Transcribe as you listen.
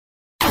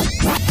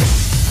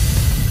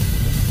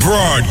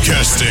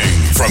Broadcasting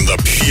from the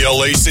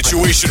PLA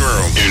Situation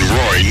Room in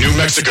Roy, New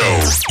Mexico.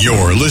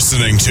 You're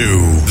listening to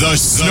The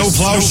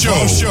Snowplow Show.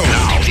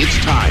 Now it's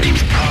time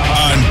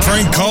on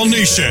Prank Call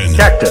Nation.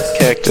 Cactus.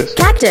 Cactus.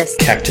 Cactus.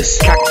 Cactus.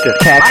 Cactus.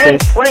 Cactus. I am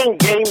playing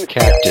games.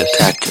 Cactus.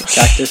 Cactus.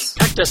 Cactus.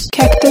 Cactus.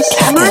 Cactus.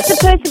 Am I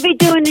supposed to be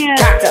doing this?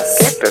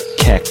 Cactus.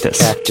 Cactus.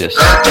 Cactus.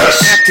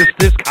 Cactus,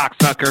 this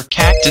cocksucker.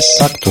 Cactus.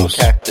 Cactus.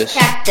 Cactus.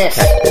 Cactus.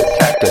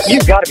 Cactus.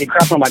 You've got to be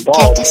crap on my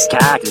balls.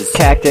 Cactus.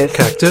 Cactus.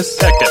 Cactus.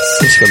 Cactus.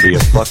 It's gonna be a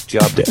fuck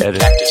job to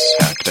edit. Cactus.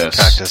 Cactus.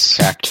 Cactus.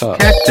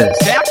 Cactus.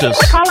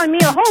 Cactus. Calling me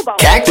a hobo.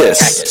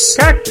 Cactus.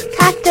 Cactus.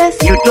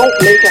 Cactus. You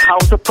don't make a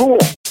house a pool.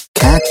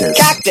 Cactus.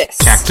 Cactus.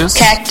 Cactus.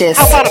 Cactus.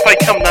 How about if I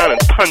come down and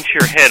punch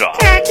your head off?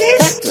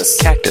 Cactus.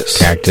 Cactus.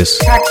 Cactus.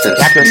 Cactus.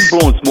 Cactus. You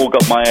blowing smoke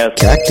up my ass.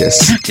 Cactus.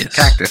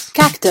 Cactus.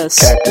 Cactus.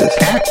 Cactus.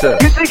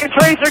 Cactus. You think a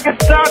tracer can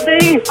stop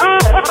me?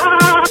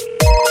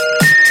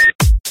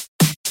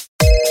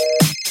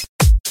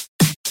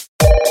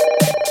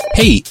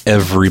 Hey,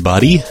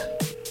 everybody.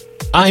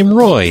 I'm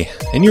Roy,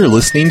 and you're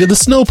listening to The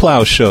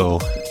Snowplow Show.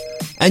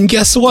 And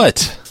guess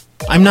what?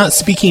 I'm not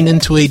speaking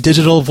into a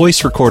digital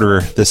voice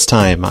recorder this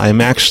time.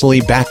 I'm actually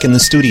back in the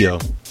studio.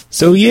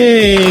 So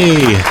yay!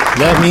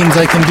 That means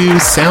I can do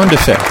sound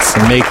effects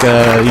and make,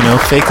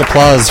 fake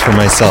applause for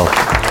myself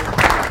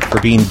for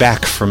being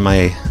back from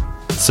my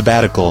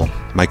sabbatical,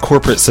 my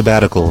corporate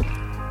sabbatical.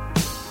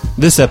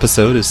 This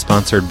episode is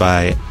sponsored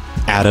by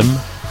Adam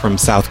from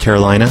South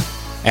Carolina.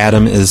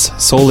 Adam is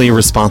solely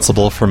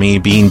responsible for me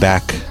being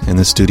back in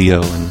the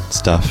studio and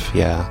stuff.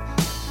 Yeah.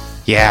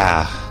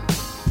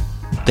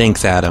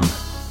 Thanks, Adam.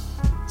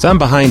 So I'm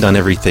behind on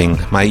everything.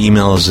 My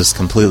email is just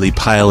completely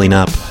piling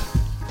up.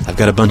 I've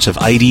got a bunch of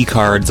ID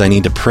cards I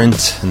need to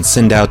print and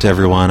send out to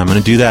everyone. I'm going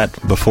to do that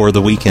before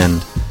the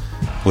weekend,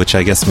 which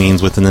I guess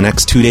means within the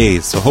next 2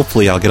 days. So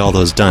hopefully I'll get all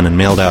those done and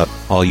mailed out.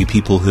 All you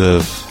people who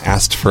have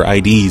asked for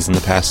IDs in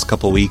the past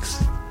couple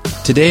weeks.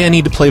 Today I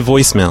need to play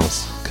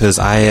voicemails, because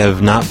I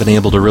have not been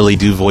able to really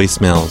do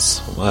voicemails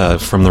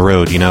from the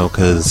road,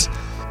 because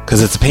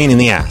it's a pain in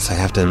the ass. I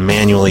have to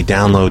manually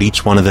download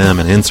each one of them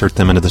and insert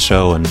them into the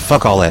show, and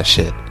fuck all that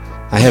shit.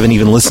 I haven't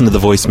even listened to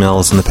the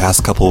voicemails in the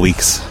past couple of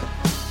weeks,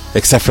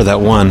 except for that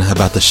one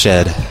about the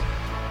shed.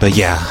 But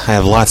yeah, I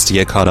have lots to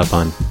get caught up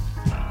on.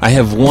 I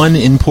have one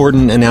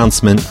important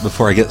announcement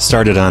before I get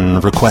started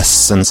on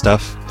requests and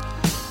stuff,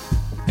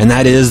 and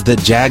that is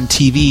that JAG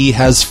TV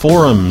has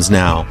forums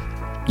now.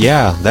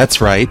 Yeah, that's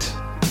right.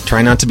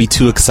 Try not to be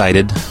too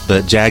excited,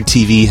 but JAG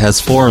TV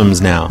has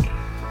forums now.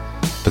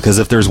 Because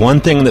if there's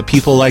one thing that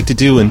people like to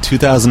do in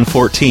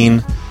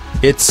 2014,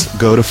 it's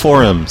go to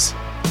forums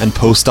and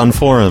post on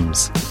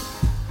forums.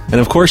 And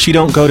of course you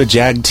don't go to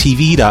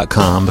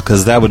jagtv.com,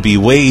 because that would be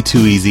way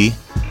too easy.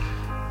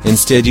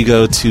 Instead you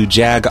go to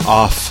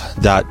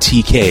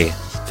jagoff.tk.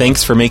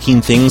 Thanks for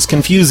making things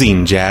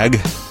confusing,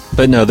 Jag.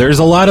 But no, there's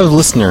a lot of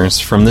listeners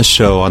from this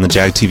show on the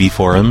JAG TV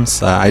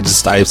forums. I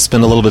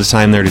spent a little bit of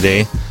time there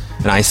today,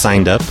 and I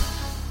signed up.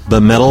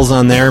 But Metal's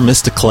on there,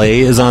 Mr.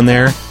 Clay is on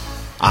there,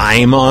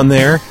 I'm on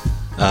there,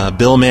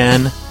 Bill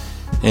Man,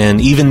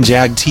 and even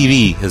JAG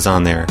TV is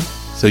on there.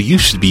 So you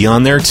should be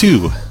on there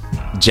too.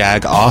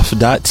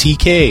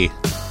 jagoff.tk.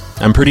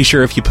 I'm pretty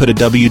sure if you put a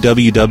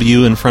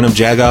www in front of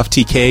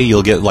jagoff.tk,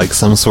 you'll get like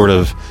some sort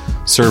of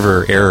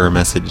server error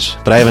message.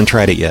 But I haven't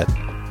tried it yet.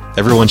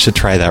 Everyone should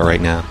try that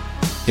right now.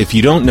 If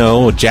you don't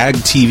know, JAG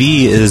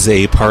TV is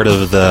a part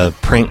of the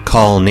Prank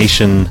Call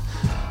Nation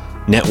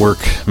network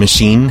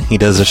machine. He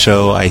does a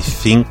show, I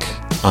think,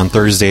 on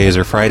Thursdays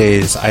or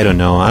Fridays. I don't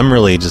know. I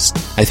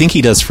think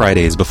he does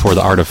Fridays before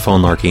the Art of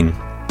Phone Larking.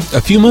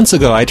 A few months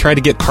ago, I tried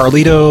to get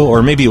Carlito,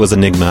 or maybe it was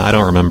Enigma, I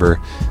don't remember,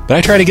 but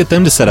I tried to get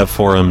them to set up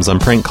forums on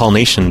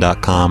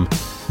prankcallnation.com,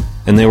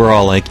 and they were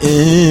all like,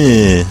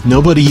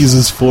 nobody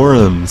uses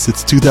forums.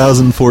 It's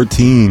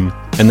 2014.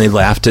 And they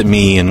laughed at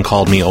me and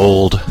called me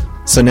old.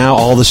 So now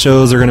all the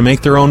shows are going to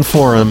make their own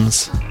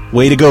forums.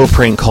 Way to go,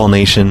 Prank Call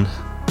Nation.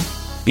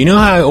 You know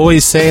how I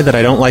always say that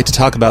I don't like to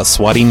talk about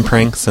swatting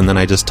pranks, and then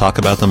I just talk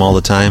about them all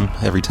the time,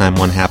 every time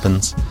one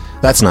happens?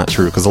 That's not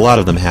true, because a lot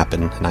of them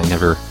happen, and I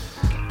never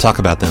talk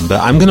about them.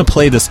 But I'm going to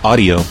play this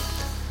audio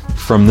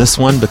from this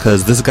one,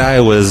 because this guy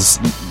was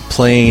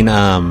playing,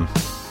 I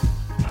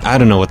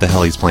don't know what the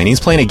hell he's playing. He's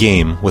playing a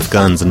game with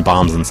guns and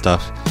bombs and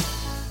stuff.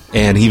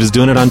 And he was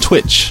doing it on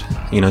Twitch.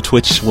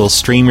 Twitch will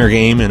stream your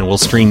game, and it will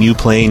stream you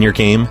playing your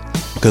game.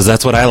 Because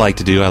that's what I like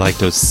to do. I like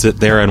to sit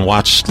there and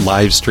watch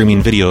live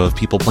streaming video of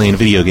people playing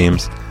video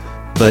games.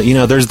 But,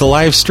 there's the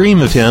live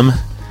stream of him,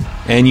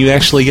 and you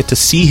actually get to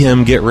see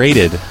him get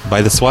raided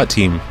by the SWAT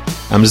team.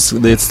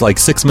 It's like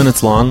 6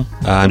 minutes long.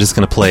 I'm just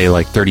going to play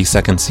like 30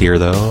 seconds here,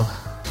 though.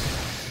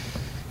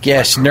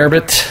 Yes,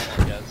 Nerbit.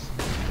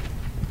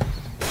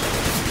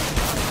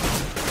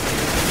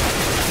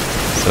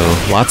 So,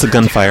 lots of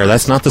gunfire.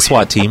 That's not the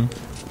SWAT team.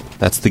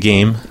 That's the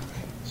game.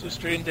 So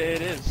strange day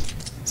it is.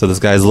 So this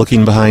guy's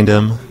looking behind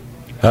him.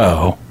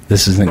 Uh-oh.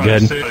 This isn't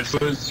good.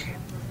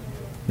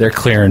 They're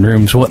clearing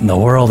rooms. What in the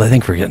world? I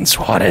think we're getting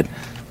swatted.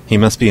 He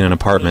must be in an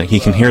apartment. He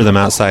can hear them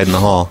outside in the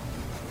hall.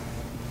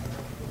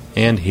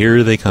 And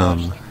here they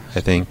come. I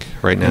think,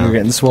 right now. You're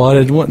getting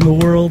swatted. What in the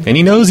world? And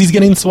he knows he's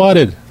getting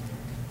swatted.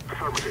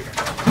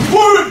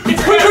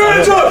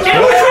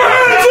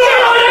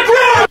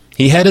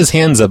 He had his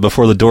hands up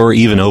before the door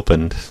even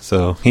opened,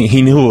 so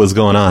he knew what was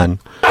going on.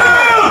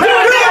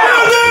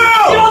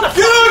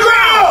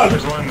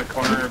 There's one in the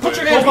corner. Put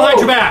your hands behind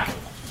your back.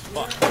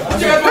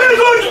 Put your hands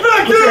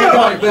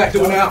behind your back.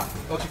 Do it now.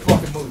 Don't you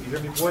fucking move. You hear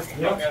me, boy?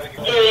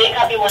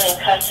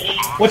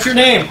 What's your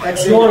name?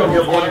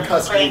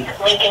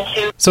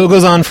 So it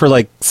goes on for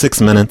like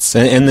 6 minutes,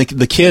 and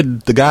the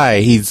kid, the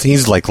guy,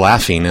 he's like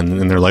laughing,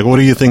 and they're like, "What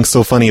do you think's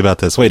so funny about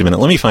this?" Wait a minute,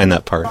 let me find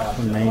that part.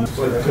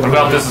 What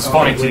about this is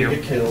funny to you?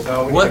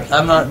 What?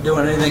 I'm not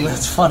doing anything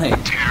that's funny.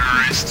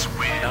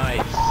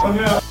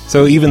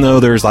 So even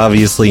though there's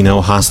obviously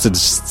no hostage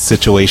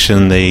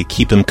situation, they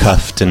keep him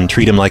cuffed and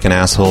treat him like an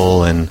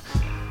asshole, and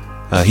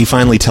he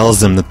finally tells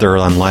them that they're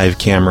on live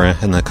camera,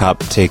 and the cop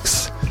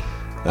takes,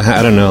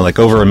 I don't know, like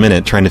over a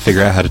minute trying to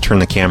figure out how to turn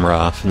the camera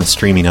off and the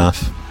streaming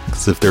off.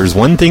 Because if there's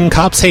one thing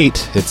cops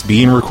hate, it's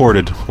being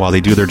recorded while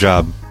they do their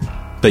job.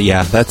 But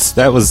yeah,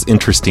 that was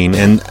interesting,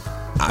 and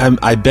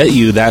I bet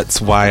you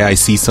that's why I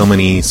see so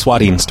many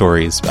swatting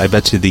stories. I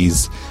bet you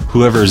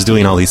whoever's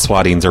doing all these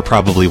swattings are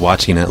probably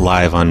watching it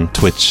live on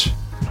Twitch.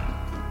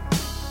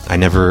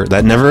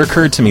 That never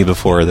occurred to me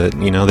before, that,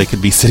 they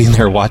could be sitting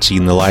there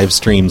watching the live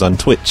streams on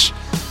Twitch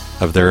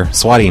of their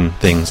swatting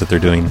things that they're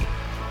doing.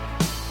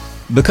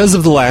 Because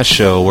of the last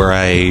show where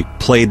I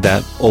played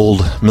that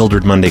old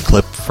Mildred Monday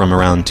clip from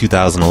around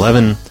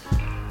 2011,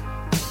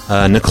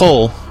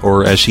 Nicole,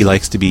 or as she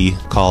likes to be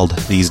called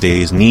these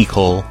days,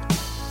 Nicole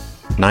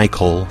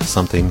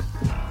something,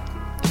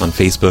 on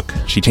Facebook,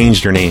 she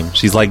changed her name.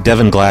 She's like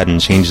Devin Gladden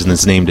changing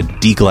his name to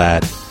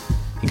D-Glad.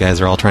 You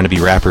guys are all trying to be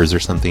rappers or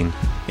something.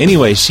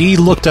 Anyway, she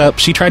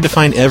tried to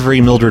find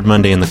every Mildred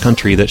Monday in the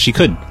country that she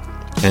could.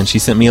 And she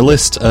sent me a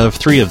list of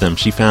 3 of them.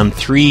 She found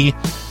 3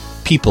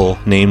 people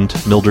named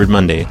Mildred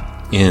Monday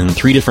in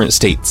 3 different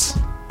states.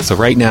 So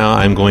right now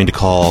I'm going to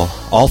call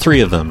all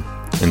 3 of them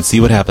and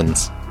see what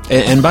happens.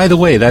 And by the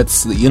way,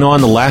 that's,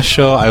 on the last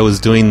show I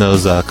was doing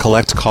those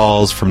collect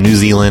calls from New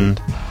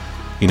Zealand.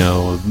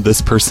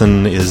 This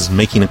person is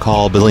making a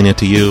call, billing it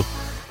to you.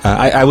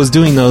 I was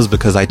doing those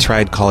because I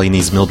tried calling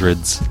these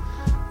Mildreds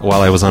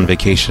while I was on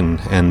vacation,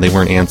 and they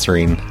weren't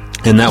answering.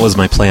 And that was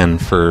my plan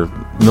for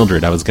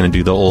Mildred. I was going to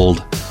do the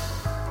old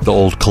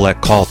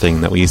collect call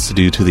thing that we used to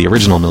do to the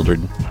original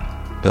Mildred.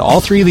 But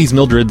all 3 of these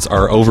Mildreds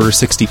are over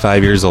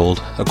 65 years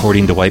old,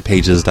 according to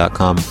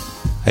whitepages.com.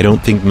 I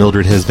don't think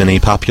Mildred has been a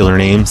popular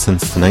name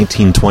since the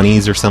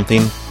 1920s or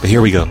something. But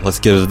here we go. Let's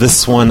give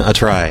this one a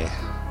try.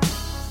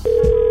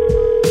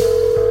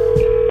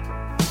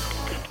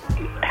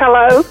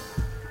 Hello?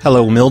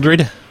 Hello,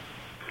 Mildred.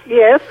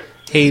 Yes?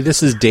 Hey,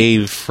 this is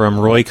Dave from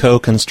Royco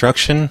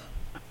Construction.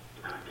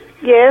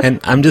 Yes?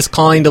 And I'm just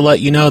calling to let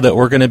you know that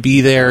we're going to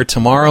be there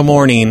tomorrow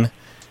morning,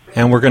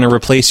 and we're going to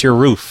replace your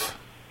roof.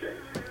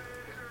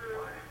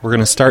 We're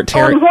going to start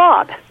tearing... On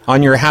what?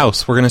 On your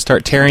house. We're going to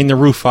start tearing the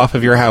roof off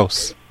of your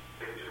house.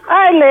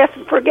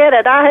 Listen, forget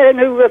it. I had a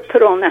new roof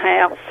put on the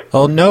house.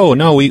 Oh,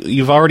 no,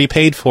 you've already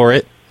paid for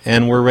it,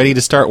 and we're ready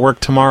to start work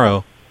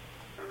tomorrow.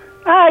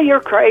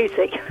 You're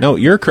crazy. No,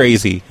 you're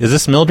crazy. Is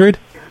this Mildred?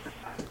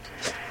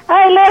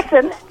 Hey,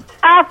 listen,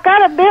 I've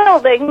got a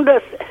building.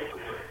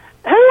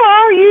 Who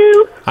are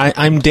you?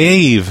 I'm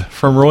Dave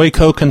from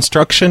Royco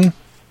Construction.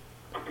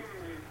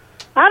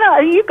 I know,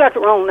 you got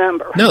the wrong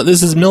number. No,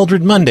 this is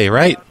Mildred Monday,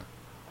 right?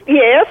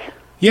 Yes?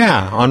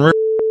 Yeah, on...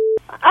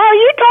 Are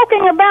you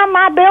talking about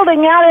my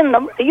building out in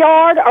the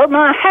yard or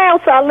my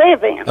house I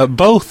live in?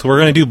 Both. We're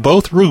going to do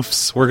both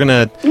roofs. We're going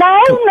to...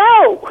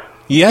 No.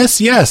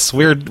 Yes.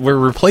 We're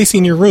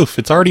replacing your roof.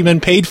 It's already been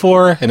paid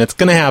for, and it's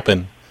going to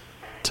happen.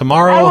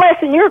 Tomorrow... Oh,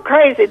 listen, you're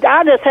crazy.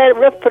 I just had a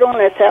roof put on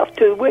this house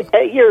 2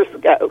 years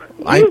ago.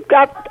 You've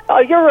got...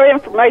 your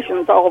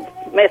information's all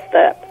messed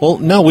up. Well,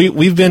 no,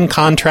 we've been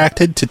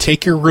contracted to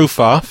take your roof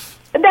off.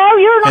 No,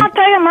 you're not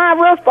taking my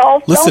roof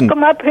off. Listen, don't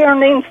come up here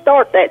and even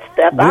start that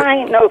stuff. I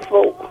ain't no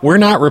fool. We're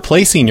not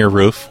replacing your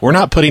roof. We're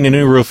not putting a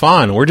new roof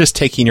on. We're just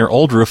taking your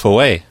old roof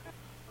away.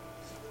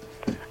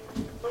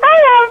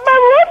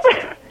 My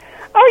roof...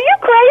 Are you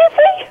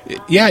crazy?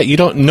 Yeah,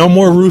 no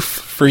more roof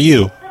for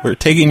you. We're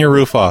taking your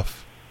roof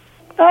off.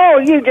 Oh,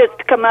 you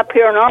just come up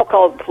here and I'll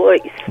call the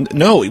police.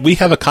 No, we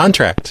have a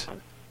contract.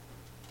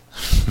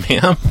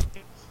 Ma'am?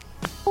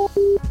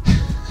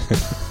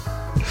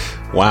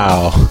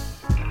 Wow.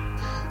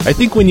 I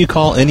think when you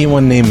call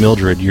anyone named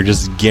Mildred, you're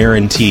just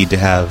guaranteed to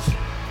have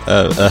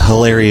a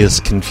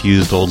hilarious,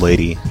 confused old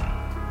lady.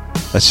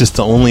 That's just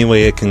the only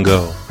way it can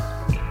go.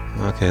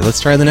 Okay, let's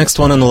try the next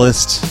one on the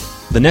list.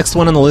 The next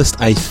one on the list,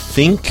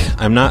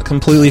 I'm not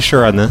completely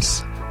sure on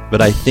this,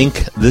 but I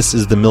think this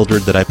is the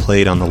Mildred that I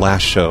played on the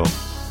last show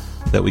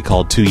that we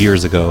called 2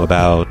 years ago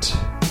about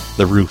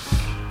the roof,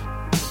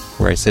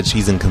 where I said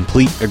she's in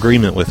complete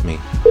agreement with me.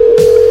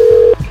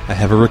 I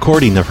have a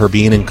recording of her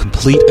being in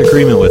complete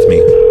agreement with me.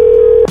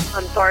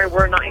 I'm sorry,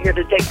 we're not here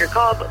to take your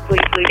call, but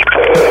please leave a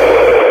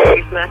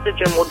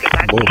message and we'll get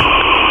back to you.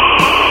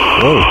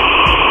 Whoa.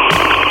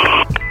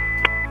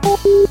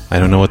 I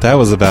don't know what that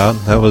was about.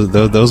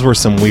 Those were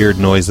some weird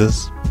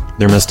noises.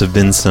 There must have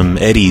been some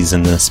eddies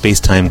in the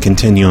space-time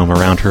continuum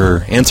around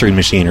her answering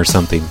machine or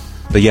something.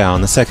 But yeah,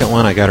 on the second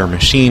one, I got her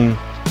machine.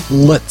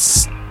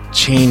 Let's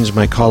change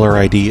my caller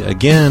ID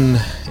again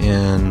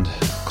and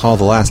call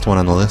the last one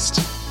on the list.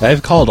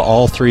 I've called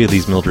all three of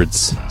these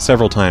Mildreds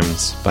several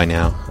times by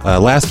now.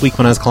 Last week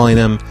when I was calling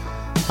them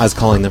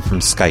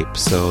from Skype,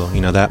 so,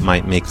 that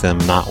might make them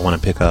not want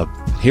to pick up.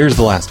 Here's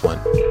the last one.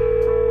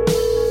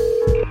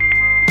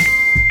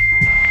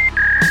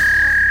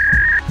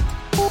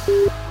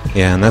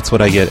 Yeah, and that's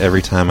what I get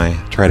every time I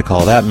try to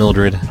call that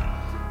Mildred.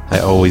 I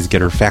always get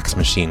her fax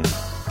machine.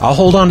 I'll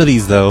hold on to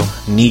these, though,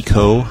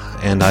 Nico,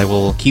 and I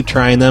will keep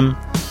trying them.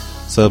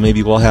 So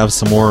maybe we'll have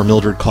some more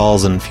Mildred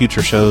calls in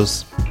future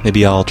shows.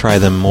 Maybe I'll try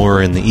them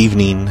more in the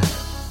evening.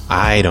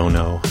 I don't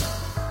know.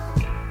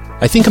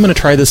 I think I'm going to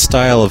try this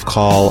style of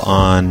call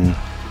on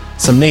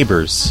some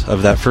neighbors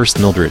of that first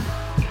Mildred.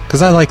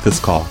 Because I like this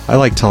call. I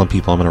like telling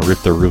people I'm going to rip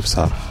their roofs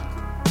off.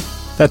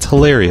 That's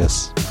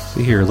hilarious. So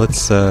here,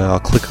 I'll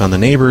click on the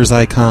neighbors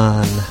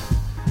icon.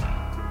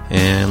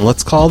 And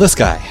let's call this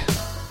guy.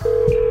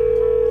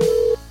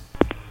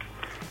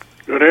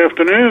 Good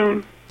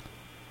afternoon.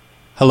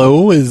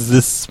 Hello, is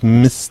this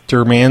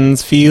Mr.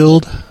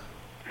 Mansfield?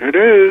 It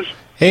is.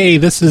 Hey,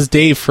 this is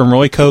Dave from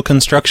Royco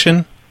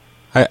Construction.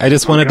 I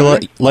just wanted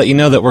to let you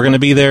know that we're going to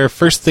be there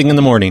first thing in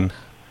the morning.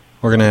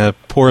 We're going to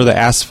pour the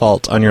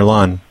asphalt on your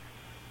lawn.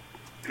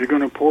 You're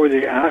going to pour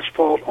the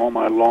asphalt on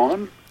my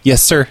lawn?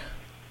 Yes, sir.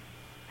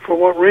 For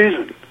what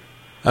reason?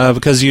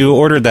 Because you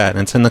ordered that,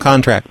 and it's in the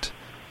contract.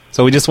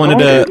 So we just wanted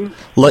to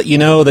let you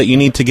know that you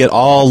need to get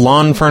all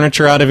lawn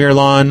furniture out of your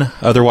lawn,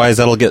 otherwise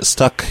that'll get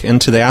stuck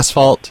into the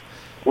asphalt.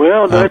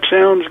 Well, that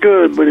sounds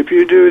good, but if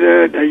you do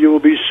that, you will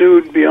be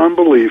sued beyond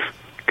belief.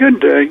 Good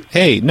day.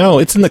 Hey, no,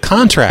 it's in the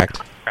contract.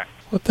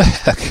 What the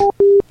heck? You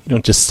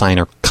don't just sign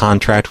a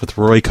contract with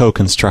Royco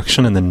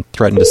Construction and then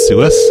threaten to sue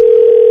us.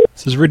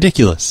 This is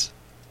ridiculous.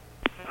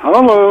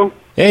 Hello.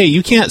 Hey,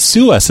 you can't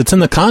sue us. It's in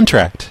the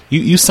contract.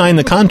 You signed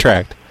the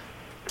contract.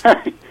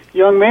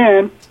 Young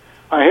man,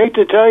 I hate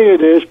to tell you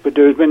this, but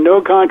there's been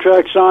no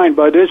contract signed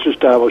by this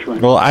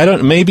establishment.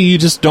 Well, maybe you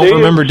just don't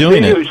remember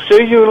doing it.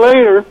 See you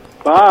later.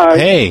 Bye.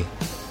 Hey.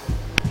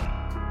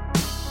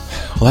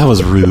 Well, that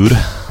was rude.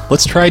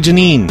 Let's try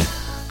Janine.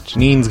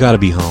 Janine's got to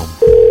be home.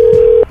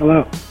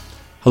 Hello.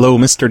 Hello,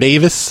 Mr.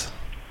 Davis?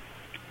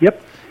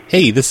 Yep.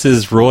 Hey, this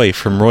is Roy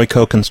from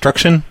Royco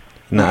Construction.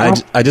 And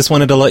I just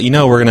wanted to let you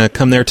know we're going to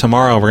come there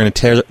tomorrow. We're going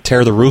to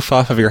tear the roof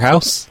off of your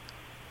house.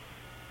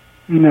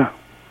 No.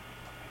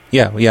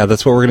 Yeah,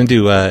 that's what we're going to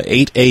do.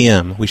 8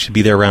 a.m. We should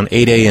be there around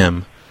 8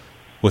 a.m.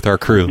 with our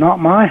crew. Not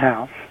my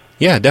house.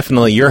 Yeah,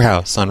 definitely your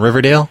house on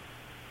Riverdale.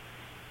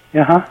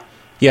 Uh-huh.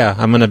 Yeah,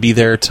 I'm going to be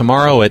there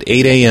tomorrow at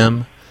 8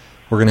 a.m.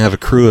 We're going to have a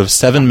crew of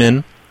 7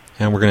 men,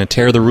 and we're going to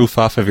tear the roof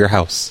off of your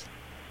house.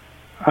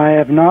 I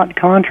have not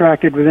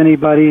contracted with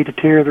anybody to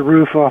tear the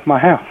roof off my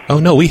house. Oh,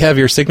 no, we have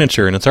your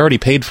signature, and it's already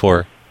paid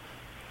for.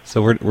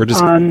 So we're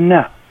just...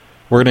 no.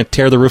 We're going to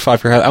tear the roof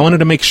off your house. I wanted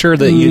to make sure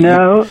that you...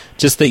 No.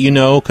 Just that you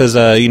know, because,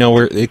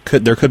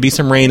 there could be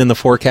some rain in the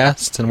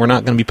forecast, and we're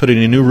not going to be putting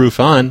a new roof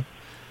on.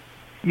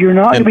 You're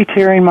not going to be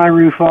tearing my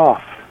roof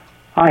off.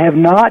 I have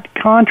not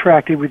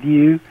contracted with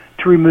you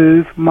to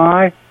remove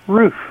my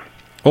roof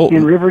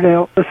in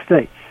Riverdale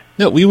Estates.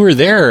 No, we were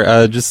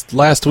there just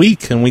last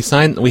week, and we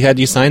had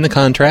you sign the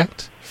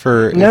contract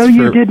for... No,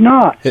 you did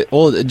not.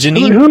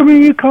 Janine... Who are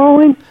you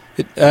calling?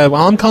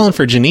 I'm calling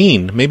for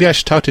Janine. Maybe I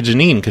should talk to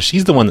Janine, because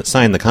she's the one that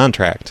signed the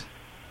contract.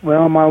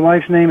 Well, my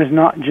wife's name is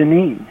not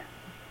Janine.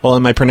 Well,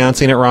 am I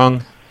pronouncing it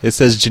wrong? It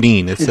says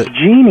Janine. It's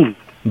Jeannie.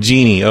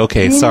 Jeannie,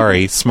 okay, Jeannie.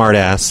 Sorry, smart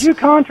ass. Did you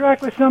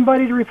contract with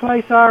somebody to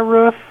replace our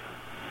roof?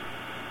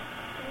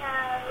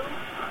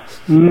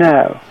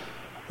 No.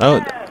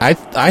 Oh,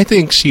 I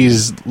think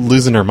she's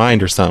losing her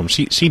mind or something.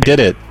 She did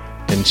it,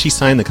 and she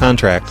signed the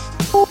contract.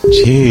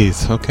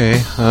 Jeez,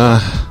 okay.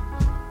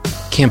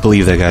 Can't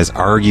believe that guy's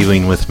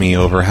arguing with me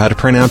over how to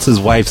pronounce his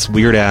wife's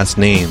weird-ass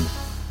name.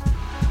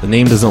 The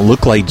name doesn't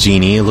look like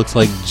Jeannie, it looks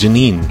like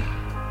Janine.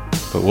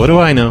 But what do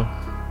I know?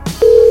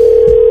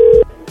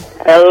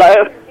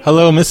 Hello?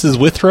 Hello, Mrs.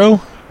 Withrow?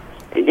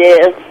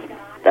 Yes,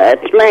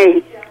 that's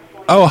me.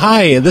 Oh,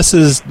 hi, this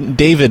is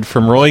David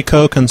from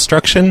Royco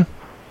Construction.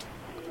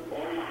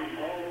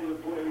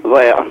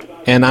 Well,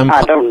 and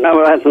I don't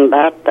know nothing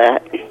about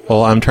that.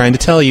 Well, I'm trying to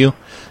tell you.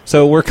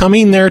 So we're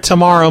coming there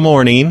tomorrow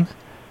morning,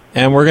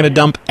 and we're going to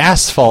dump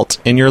asphalt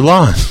in your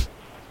lawn.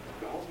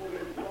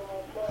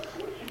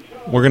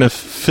 We're going to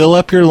fill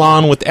up your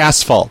lawn with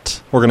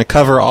asphalt. We're going to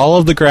cover all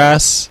of the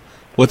grass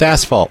with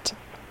asphalt.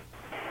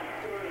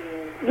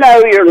 No,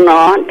 you're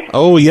not.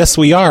 Oh, yes,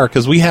 we are,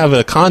 because we have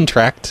a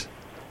contract.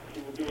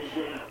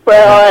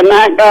 Well, and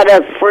I got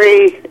a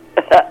free...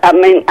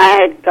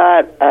 I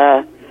got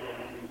a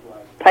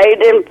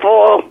paid in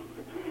full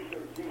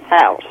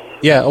house.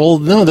 Yeah, well,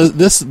 no,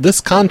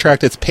 this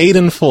contract, it's paid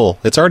in full.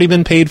 It's already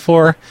been paid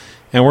for,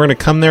 and we're going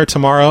to come there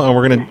tomorrow, and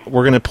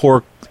we're going to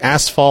pour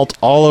asphalt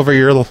all over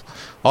your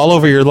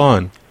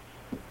lawn.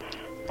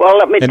 Well,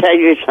 let me tell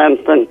you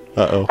something.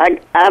 Uh-oh.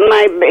 I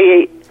might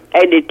be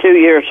 82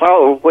 years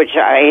old, which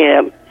I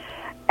am,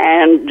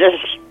 and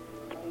just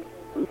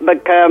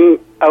become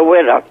a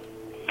widow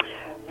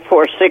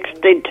for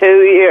 62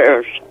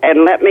 years.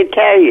 And let me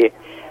tell you,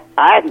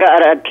 I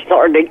got a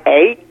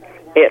 38.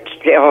 It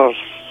still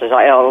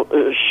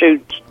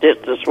shoots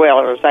just as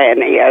well as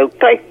any,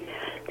 okay?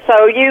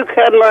 So you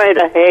come right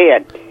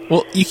ahead.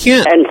 Well, you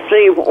can't. And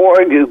see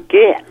where you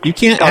get. You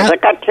can't. I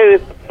got two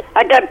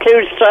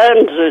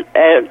sons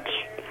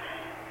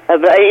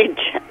of age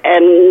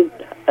and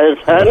as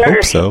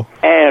hunters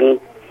and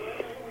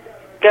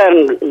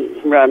gun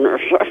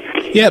runners.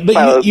 Yeah,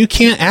 but you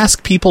can't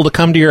ask people to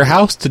come to your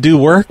house to do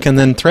work and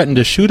then threaten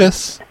to shoot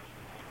us.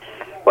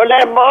 Well,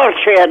 that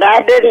bullshit.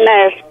 I didn't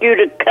ask you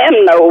to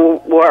come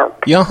no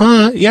work.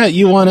 Yeah,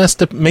 you want us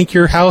to make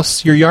your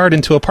yard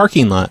into a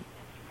parking lot.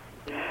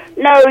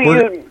 No,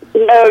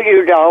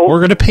 you don't. We're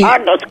going to paint...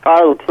 I'll just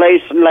call the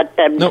police and let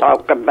them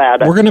talk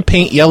about it. We're going to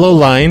paint yellow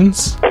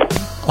lines.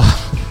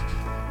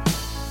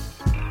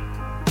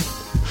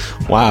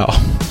 Wow.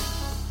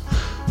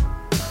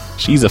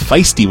 She's a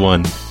feisty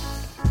one.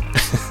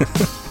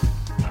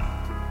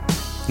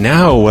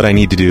 Now what I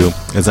need to do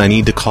is I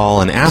need to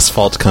call an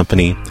asphalt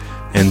company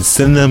and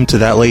send them to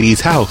that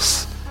lady's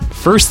house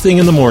first thing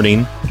in the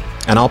morning,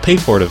 and I'll pay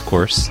for it, of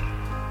course.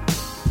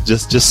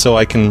 Just so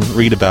I can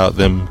read about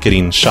them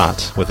getting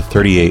shot with a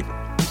 38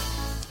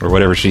 or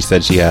whatever she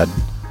said she had.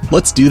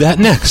 Let's do that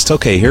next.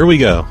 Okay, here we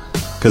go.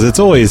 Because it's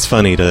always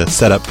funny to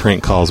set up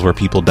prank calls where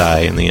people die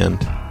in the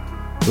end.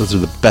 Those are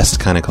the best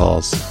kind of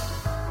calls.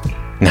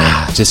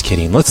 Nah, just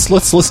kidding. Let's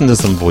listen to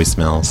some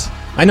voicemails.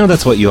 I know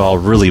that's what you all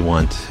really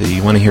want.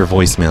 You want to hear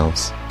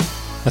voicemails.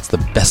 That's the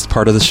best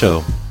part of the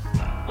show.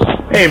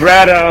 Hey,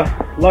 Brad.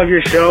 Love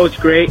your show. It's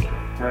great.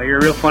 You're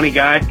a real funny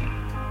guy.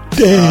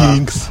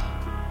 Thanks.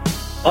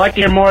 I like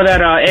to hear more of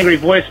that angry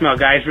voicemail,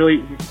 guys.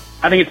 Really,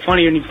 I think it's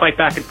funny when you fight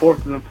back and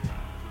forth with them.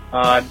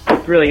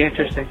 It's really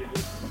interesting.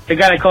 The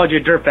guy that called you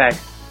a dirtbag.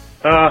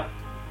 All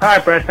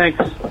right, Brad. Thanks.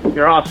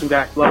 You're an awesome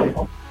guy. Love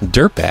you.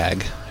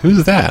 Dirtbag?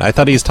 Who's that? I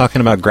thought he was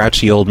talking about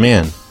grouchy old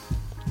man.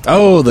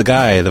 Oh, the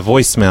guy, the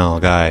voicemail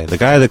guy. The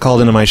guy that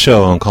called into my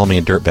show and called me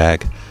a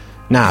dirtbag.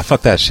 Nah,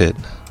 fuck that shit.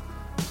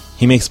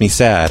 He makes me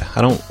sad.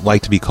 I don't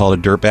like to be called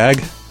a dirtbag.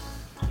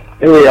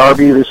 Hey,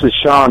 RB, this is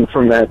Sean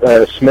from that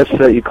Smith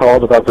that you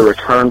called about the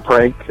return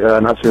prank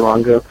not too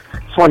long ago.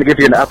 Just wanted to give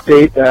you an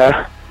update.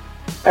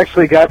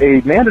 Actually got a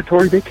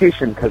mandatory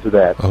vacation because of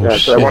that.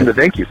 So I wanted to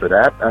thank you for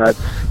that.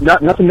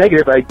 Nothing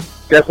negative. I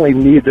definitely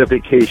need the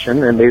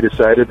vacation, and they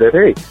decided that,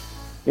 hey,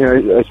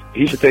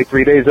 he should take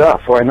 3 days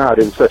off. Why not?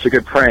 It was such a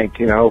good prank.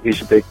 He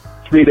should take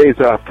 3 days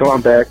off. Come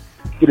on back,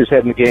 get his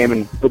head in the game,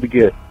 and he'll be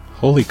good.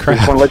 Holy crap. I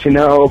just want to let you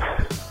know,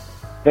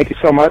 thank you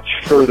so much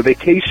for the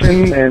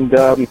vacation, and,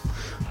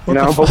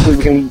 hopefully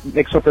we can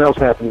make something else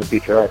happen in the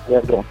future. All right,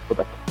 yeah, go on.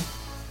 Bye-bye.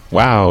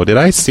 Wow, did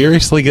I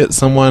seriously get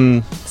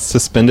someone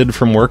suspended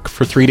from work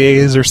for 3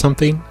 days or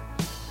something?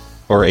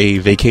 Or a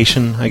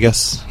vacation, I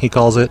guess he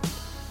calls it.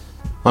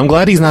 I'm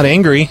glad he's not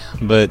angry,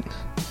 but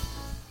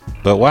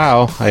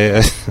wow,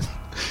 I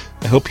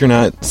hope you're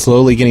not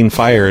slowly getting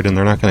fired and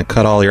they're not going to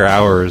cut all your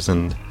hours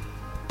and...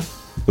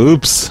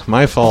 Oops,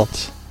 my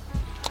fault.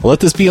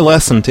 Let this be a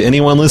lesson to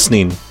anyone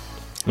listening.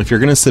 If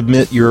you're going to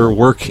submit your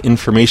work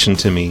information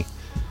to me,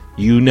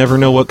 you never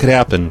know what could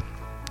happen.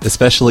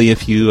 Especially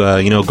if you,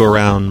 go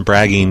around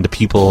bragging to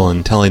people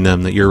and telling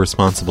them that you're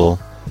responsible.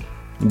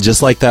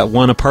 Just like that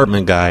one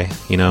apartment guy.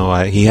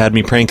 He had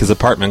me prank his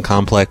apartment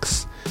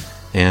complex,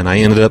 and I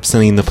ended up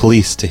sending the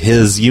police to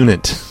his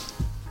unit.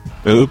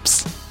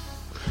 Oops.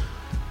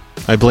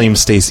 I blame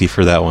Stacy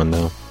for that one,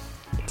 though.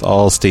 It's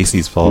all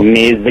Stacy's fault.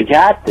 Mr.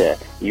 Carter,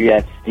 you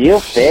have still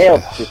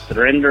failed to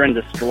surrender and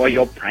destroy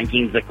your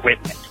pranking's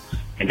equipment.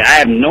 And I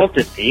have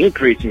noticed the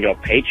increase in your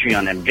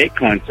Patreon and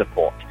Bitcoin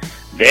support.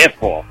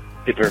 Therefore,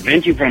 to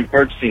prevent you from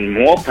purchasing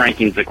more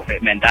pranking's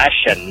equipment, I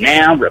shall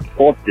now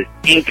report this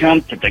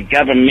income to the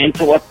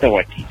governmental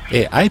authorities.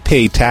 Hey, I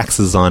pay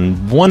taxes on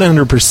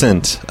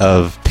 100%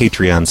 of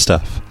Patreon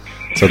stuff.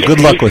 So good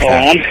luck with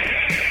that.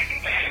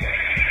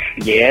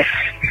 Yes,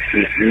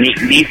 this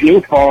new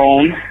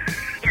phone.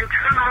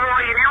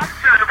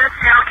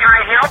 How can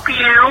I help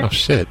you? Oh,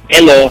 shit.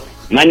 Hello,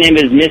 my name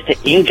is Mr.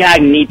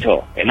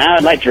 Incognito, and I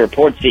would like to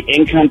report the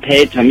income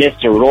paid to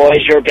Mr. Roy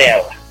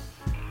Gerbel.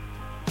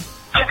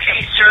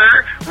 Okay,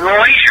 sir.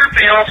 Roy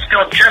Gerbel,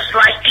 spelled just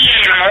like the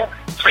animal.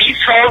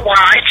 Please hold while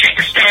I check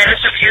the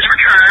status of his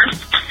return.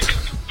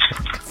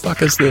 What the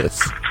fuck is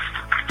this?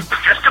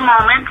 Just a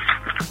moment.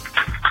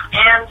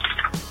 And,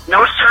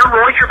 no, sir,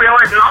 Roy Gerbel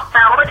has not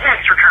filed a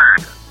tax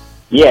return.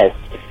 Yes.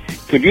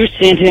 Could you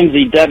send him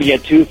the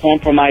W-2 form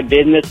for my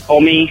business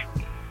for me?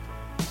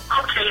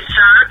 Okay,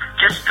 sir.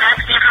 Just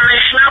fax the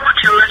information over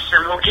to us,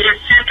 and we'll get it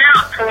sent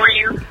out for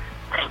you.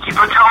 Thank you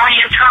for calling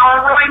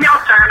Internal Roy Mail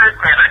Service.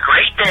 Have a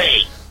great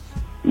day.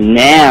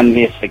 Now,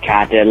 Mr.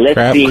 Carter,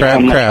 let's see how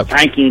much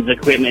pranking's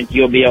equipment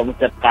you'll be able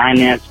to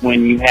finance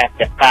when you have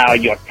to file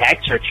your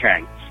tax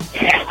return.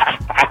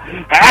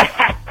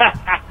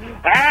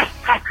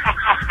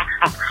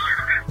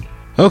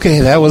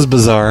 Okay, that was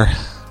bizarre.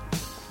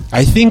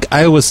 I think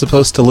I was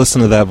supposed to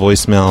listen to that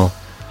voicemail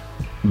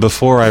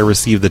before I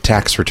received the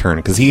tax return,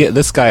 because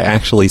this guy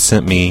actually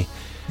sent me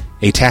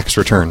a tax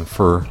return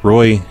for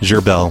Roy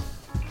Gerbel,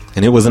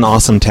 and it was an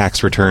awesome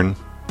tax return,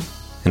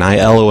 and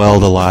I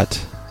LOL'd a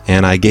lot,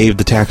 and I gave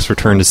the tax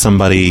return to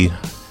somebody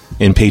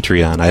in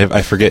Patreon.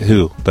 I forget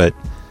who, but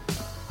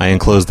I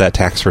enclosed that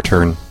tax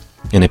return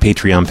in a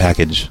Patreon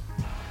package.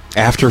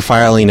 After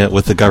filing it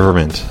with the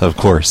government, of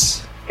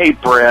course. Hey,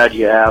 Brad,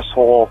 you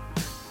asshole.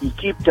 You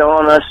keep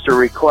telling us to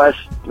request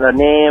the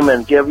name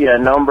and give you a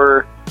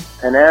number,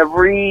 and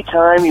every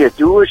time you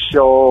do a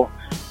show,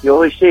 you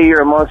always say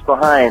you're a month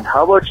behind.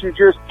 How about you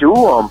just do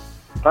them?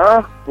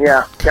 Huh?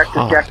 Yeah,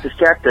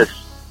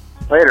 cactus.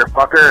 Later,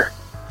 fucker.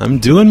 I'm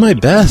doing my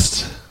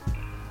best.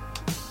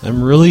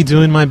 I'm really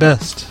doing my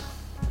best.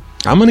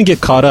 I'm going to get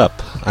caught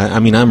up. I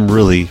mean, I'm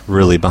really,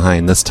 really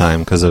behind this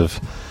time because of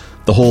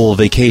the whole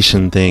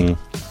vacation thing.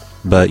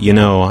 But,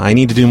 I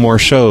need to do more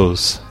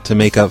shows to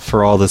make up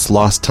for all this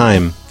lost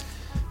time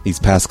these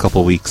past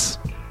couple weeks.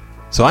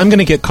 So I'm going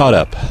to get caught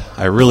up.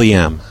 I really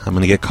am. I'm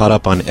going to get caught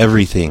up on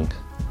everything.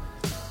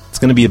 It's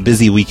going to be a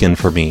busy weekend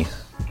for me.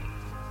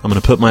 I'm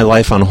going to put my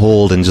life on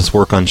hold and just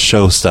work on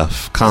show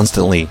stuff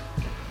constantly.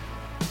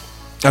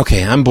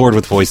 Okay, I'm bored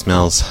with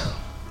voicemails.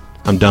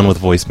 I'm done with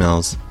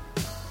voicemails.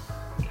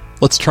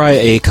 Let's try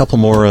a couple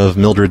more of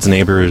Mildred's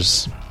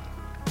neighbors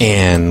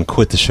and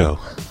quit the show.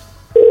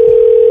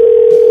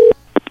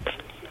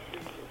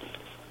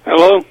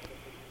 Hello?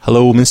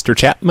 Hello, Mr.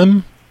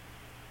 Chapman?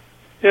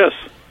 Yes.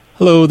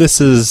 Hello, this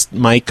is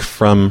Mike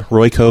from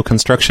Royco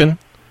Construction.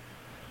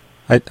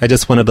 I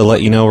just wanted to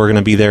let you know we're going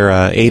to be there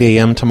 8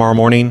 a.m. tomorrow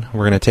morning.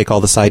 We're going to take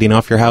all the siding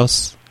off your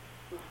house.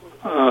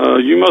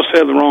 You must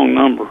have the wrong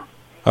number.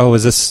 Oh,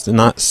 is this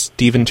not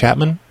Stephen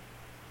Chapman?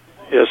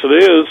 Yes,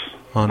 it is.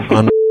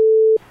 On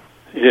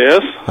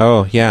Yes?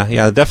 Oh,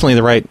 yeah, definitely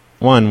the right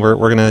one. We're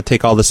going to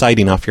take all the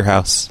siding off your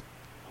house.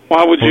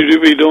 Why would you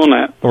be doing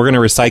that? We're going to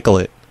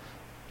recycle it.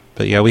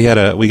 But yeah, we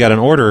got an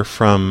order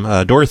from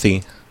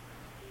Dorothy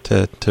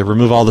to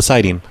remove all the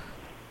siding.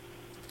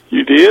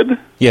 You did?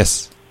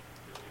 Yes.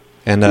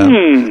 And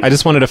I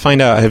just wanted to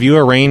find out, have you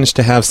arranged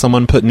to have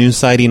someone put new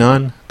siding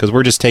on? Because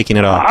we're just taking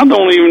it off. I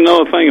don't even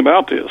know a thing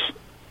about this.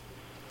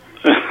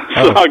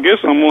 So I guess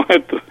I'm going to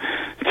have to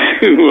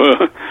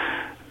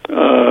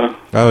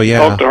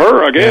talk to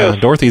her, I guess. Yeah,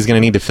 Dorothy's going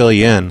to need to fill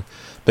you in.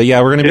 But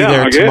yeah, we're going to be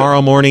there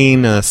tomorrow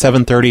morning,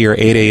 7:30 or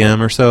 8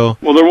 a.m. or so.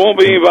 Well, there won't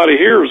be anybody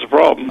here is the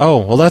problem. Oh,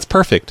 well, that's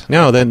perfect.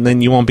 No,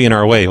 then you won't be in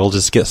our way. We'll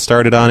just get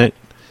started on it.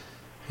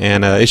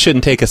 And it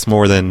shouldn't take us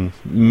more than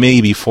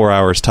maybe 4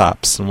 hours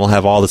tops, and we'll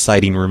have all the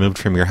siding removed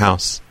from your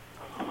house.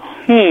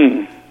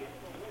 I'm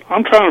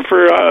trying to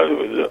figure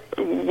out.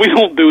 We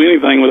don't do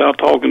anything without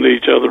talking to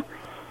each other.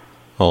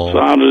 Oh. So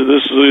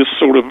this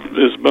sort of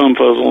is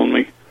bumfuzzling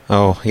me.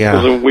 Oh, yeah.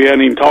 Because we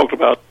hadn't even talked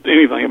about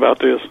anything about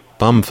this.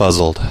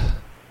 Bumfuzzled.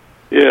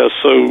 Yeah,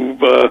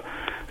 so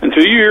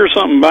until you hear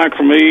something back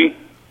from me,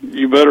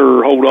 you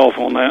better hold off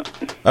on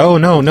that. Oh,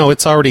 no,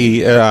 it's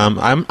already...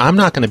 I'm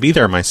not going to be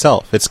there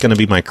myself. It's going to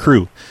be my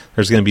crew.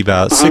 There's going to be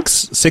about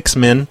six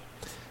men,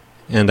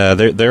 and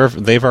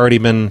they've already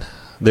been...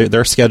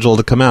 They're scheduled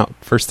to come out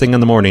first thing in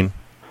the morning.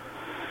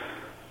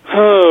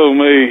 Oh,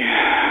 me.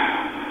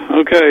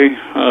 Okay,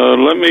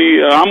 let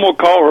me... I'm going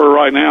to call her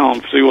right now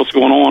and see what's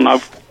going on.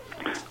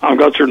 I've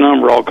got your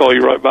number. I'll call you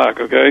right back,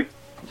 okay?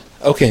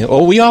 Okay,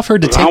 well, we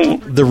offered to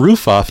take the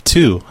roof off,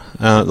 too.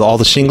 All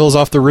the shingles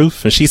off the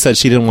roof, and she said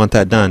she didn't want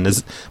that done.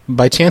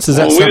 By chance, is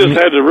that we something...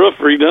 just had the roof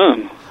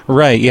redone.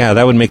 Right, yeah,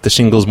 that would make the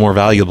shingles more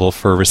valuable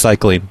for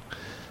recycling.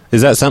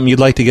 Is that something you'd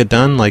like to get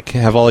done, like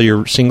have all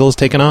your shingles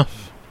taken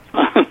off?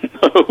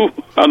 No,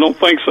 I don't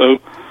think so.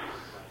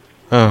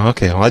 Oh,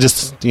 okay, well, I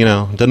just,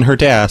 doesn't hurt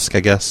to ask,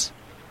 I guess.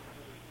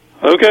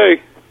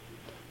 Okay.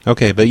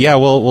 Okay, but yeah,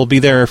 we'll be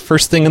there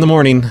first thing in the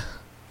morning.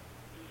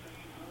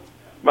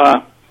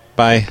 Bye.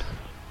 Bye.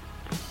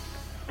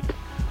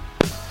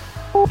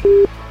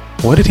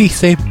 What did he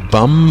say?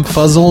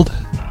 Bumfuzzled?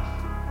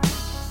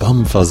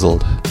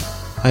 Bumfuzzled.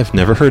 I've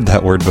never heard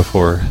that word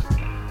before.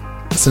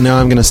 So now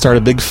I'm going to start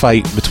a big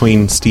fight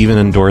between Steven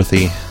and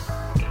Dorothy.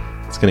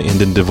 It's going to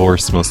end in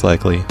divorce, most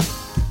likely.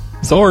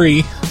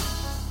 Sorry.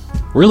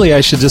 Really,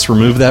 I should just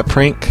remove that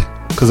prank,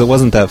 because it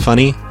wasn't that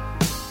funny.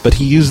 But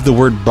he used the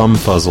word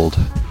bumfuzzled.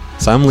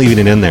 So I'm leaving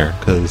it in there,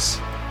 because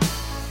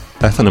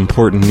that's an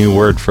important new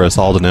word for us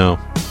all to know.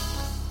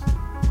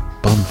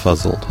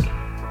 Bumfuzzled.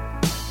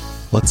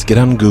 Let's get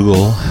on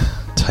Google,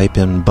 type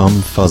in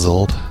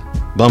bumfuzzled.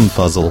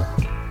 Bumfuzzle.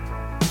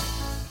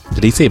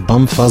 Did he say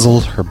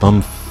bumfuzzled or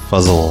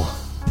bumfuzzle?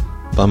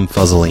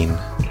 Bumfuzzling.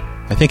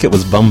 I think it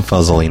was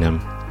bumfuzzling him.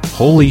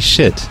 Holy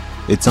shit,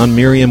 it's on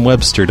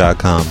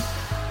Merriam-Webster.com.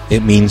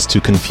 It means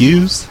to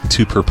confuse,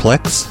 to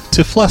perplex,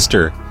 to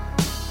fluster.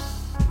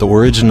 The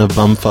origin of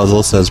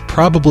bumfuzzle says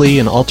probably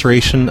an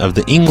alteration of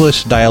the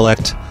English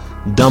dialect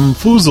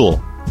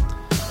dumfoozle.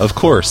 Of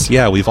course,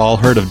 yeah, we've all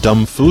heard of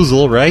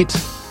dumfoozle, right?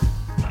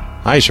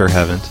 I sure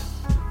haven't.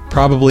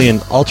 Probably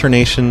an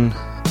alternation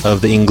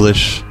of the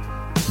English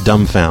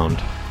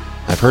dumbfound.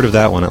 I've heard of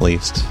that one at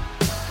least.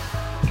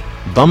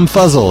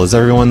 Bumfuzzle is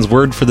everyone's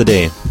word for the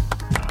day.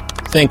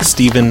 Thanks,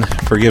 Stephen,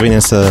 for giving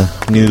us a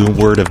new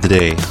word of the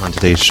day on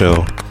today's show.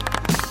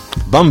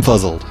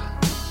 Bumfuzzled.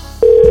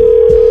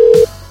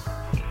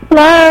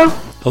 Hello?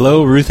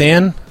 Hello, Ruth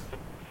Ann?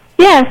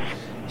 Yes.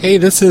 Hey,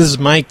 this is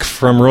Mike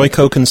from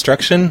Royco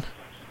Construction.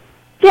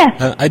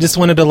 Yes. I just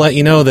wanted to let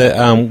you know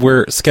that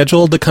we're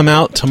scheduled to come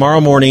out tomorrow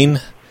morning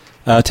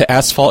to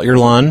asphalt your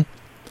lawn,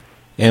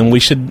 and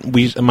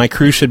my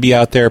crew should be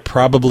out there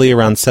probably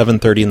around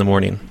 7:30 in the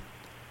morning.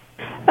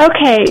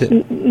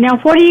 Okay. Now,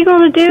 what are you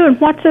going to do, and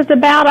what's this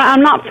about?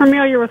 I'm not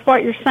familiar with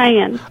what you're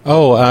saying.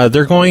 Oh,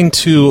 they're going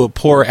to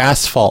pour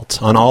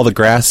asphalt on all the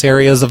grass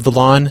areas of the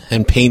lawn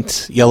and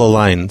paint yellow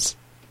lines.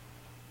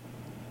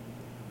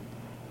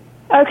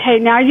 Okay,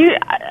 now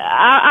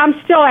I'm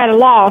still at a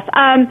loss.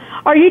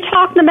 Are you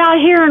talking about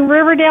here in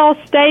Riverdale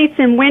Estates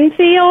in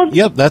Winfield?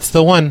 Yep, that's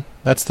the one.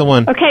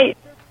 Okay,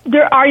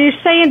 are you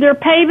saying they're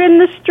paving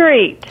the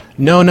street?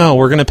 No,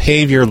 we're going to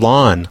pave your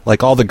lawn,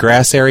 like all the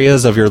grass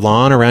areas of your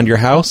lawn around your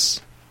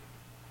house.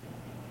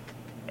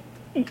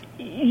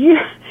 You're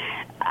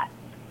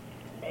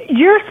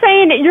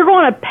saying that you're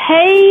going to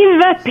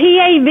pave,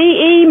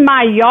 P-A-V-E,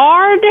 my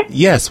yard?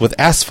 Yes, with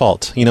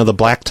asphalt. You know, the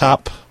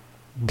blacktop,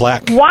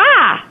 black.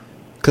 Why?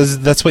 Because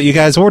that's what you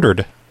guys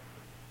ordered.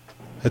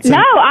 No,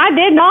 I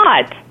did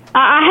not.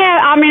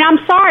 I'm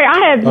sorry.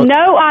 I have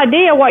no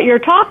idea what you're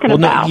talking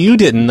about. No, you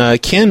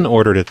didn't. Ken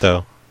ordered it,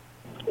 though.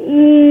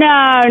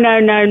 No.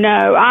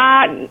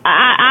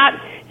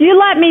 You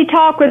let me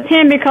talk with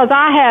him because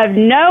I have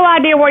no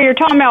idea what you're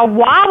talking about.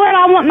 Why would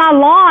I want my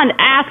lawn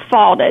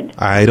asphalted?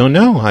 I don't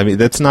know. I mean,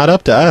 that's not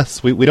up to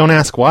us. We don't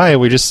ask why.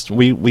 We just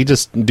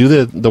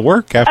do the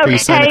work after you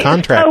sign the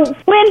contract. So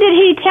when did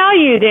he tell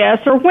you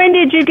this, or when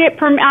did you get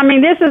permission? I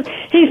mean,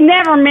 he's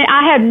never.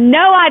 I have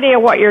no idea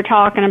what you're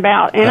talking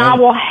about, and I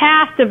will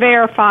have to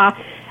verify.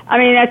 I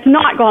mean, that's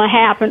not going to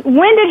happen.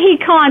 When did he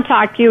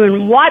contact you,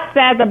 and what's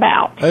that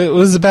about? It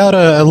was about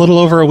a little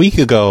over a week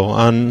ago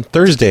on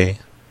Thursday.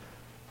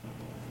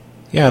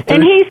 Yeah,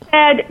 and he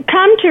said,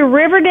 come to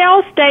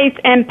Riverdale Estates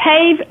and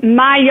pave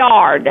my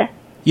yard.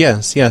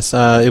 Yes.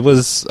 It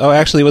was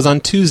on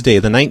Tuesday,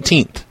 the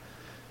 19th.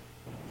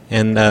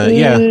 And,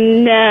 yeah.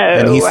 No.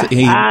 And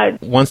he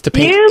wants to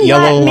paint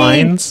yellow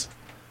lines.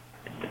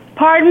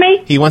 Pardon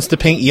me? He wants to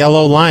paint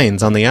yellow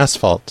lines on the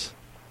asphalt.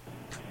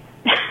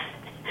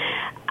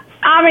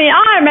 I mean,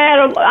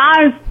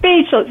 I'm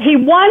speechless. He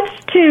wants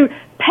to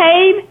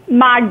pave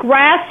my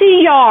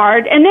grassy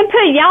yard and then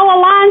put yellow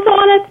lines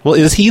on it? Well,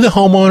 is he the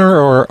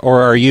homeowner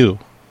or are you?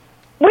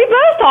 We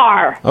both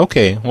are.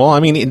 Okay. Well, I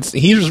mean,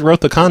 he just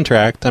wrote the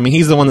contract. I mean,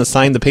 he's the one that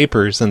signed the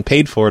papers and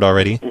paid for it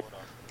already. Give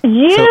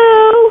me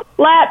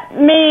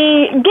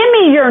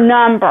your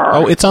number.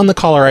 Oh, it's on the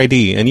caller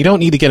ID, and you don't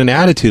need to get an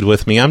attitude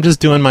with me. I'm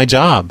just doing my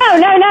job. No.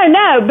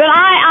 But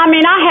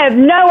I have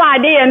no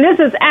idea, and this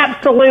is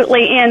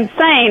absolutely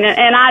insane,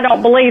 and I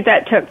don't believe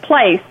that took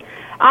place.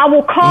 I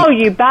will call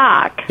you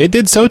back. It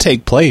did so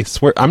take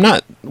place. We're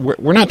not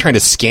trying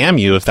to scam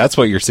you if that's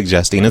what you're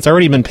suggesting. It's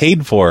already been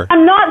paid for.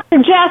 I'm not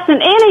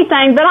suggesting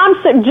anything, but I'm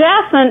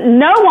suggesting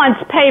no one's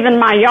paving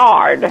my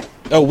yard.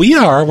 Oh, we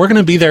are. We're going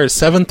to be there at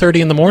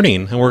 7:30 in the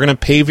morning, and we're going to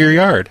pave your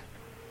yard.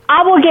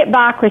 I will get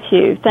back with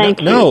you. Thank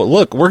you. No,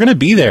 look, we're going to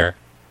be there.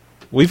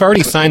 We've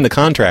already signed the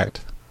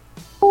contract.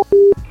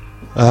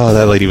 Oh,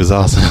 that lady was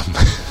awesome.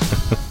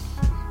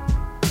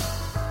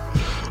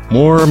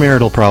 More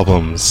marital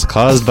problems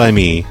caused by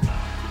me.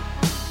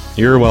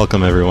 You're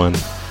welcome, everyone.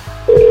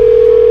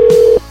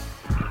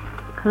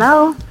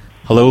 Hello?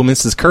 Hello,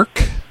 Mrs.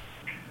 Kirk?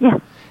 Yes.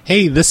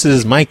 Hey, this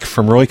is Mike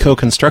from Royco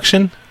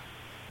Construction.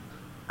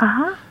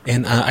 Uh-huh.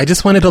 And I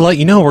just wanted to let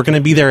you know we're going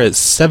to be there at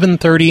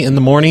 7:30 in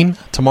the morning,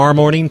 tomorrow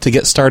morning, to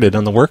get started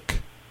on the work.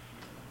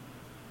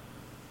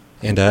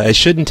 And it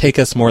shouldn't take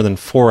us more than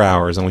 4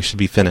 hours, and we should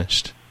be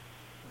finished.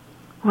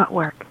 What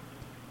work?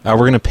 We're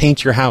going to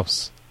paint your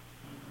house.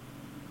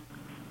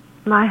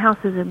 My house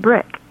is a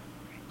brick.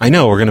 I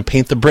know, we're going to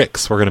paint the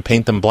bricks. We're going to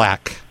paint them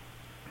black.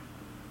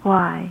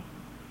 Why?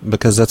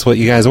 Because that's what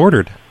you guys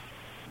ordered.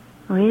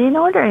 We didn't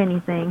order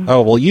anything.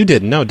 Oh, well, you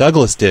didn't. No,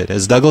 Douglas did.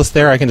 Is Douglas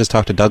there? I can just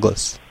talk to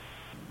Douglas.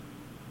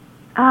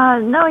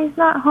 No, he's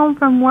not home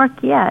from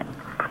work yet.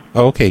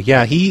 Oh, okay,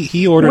 yeah,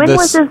 he ordered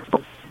this. When was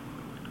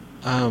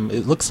this?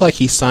 It looks like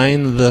he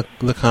signed the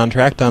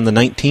contract on the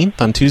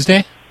 19th, on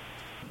Tuesday.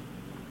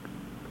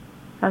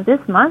 Of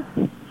this month?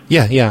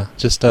 Yeah,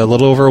 just a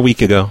little over a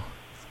week ago.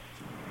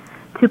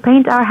 To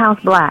paint our house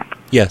black?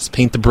 Yes,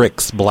 paint the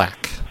bricks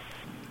black.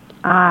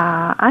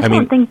 I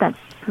don't think that's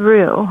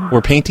true.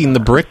 We're painting the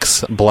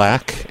bricks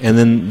black, and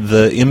then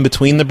the in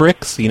between the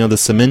bricks, the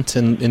cement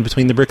in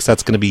between the bricks,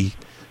 that's going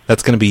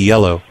to be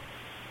yellow.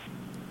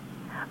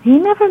 He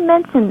never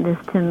mentioned this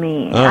to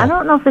me. Oh. I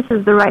don't know if this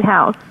is the right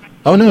house.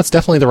 Oh no, it's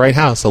definitely the right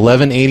house.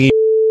 1180.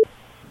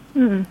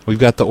 We've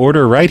got the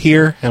order right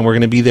here, and we're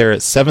going to be there at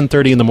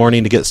 7:30 in the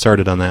morning to get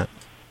started on that.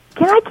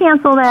 Can I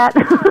cancel that?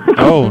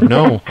 Oh,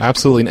 no,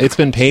 absolutely. It's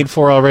been paid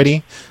for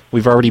already.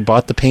 We've already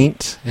bought the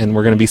paint, and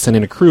we're going to be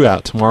sending a crew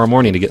out tomorrow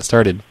morning to get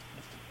started.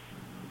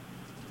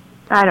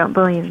 I don't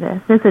believe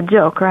this. It's a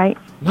joke, right?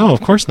 No,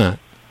 of course not.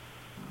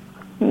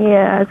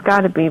 Yeah, it's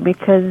got to be,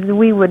 because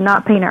we would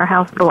not paint our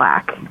house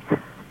black.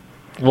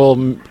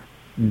 Well,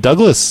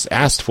 Douglas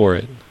asked for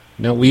it.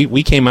 No,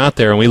 we came out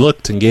there and we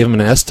looked and gave him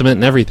an estimate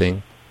and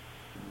everything.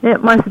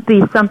 It must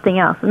be something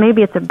else.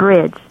 Maybe it's a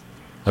bridge.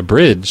 A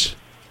bridge?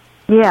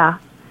 Yeah.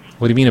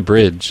 What do you mean a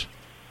bridge?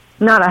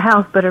 Not a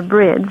house, but a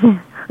bridge. What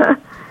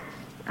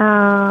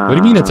do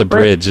you mean it's a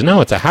bridge?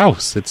 No, it's a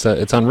house. It's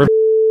on river.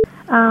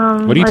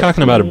 What are you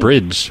talking about, a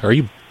bridge? Are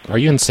you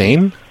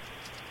insane?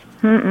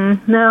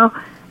 No.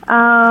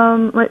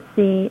 Let's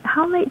see.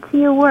 How late do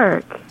you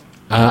work?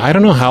 I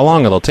don't know how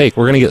long it'll take.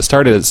 We're going to get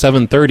started at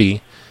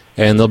 7:30,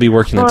 and they'll be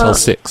working until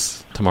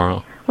 6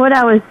 tomorrow. What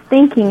I was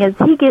thinking is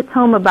he gets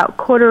home about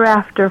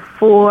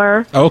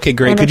 4:15. Okay,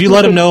 great. Could you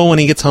let him know when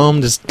he gets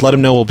home? Just let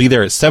him know we'll be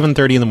there at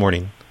 7:30 in the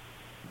morning.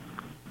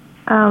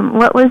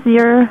 What was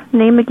your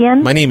name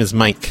again? My name is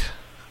Mike.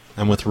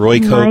 I'm with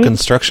Royco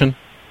Construction.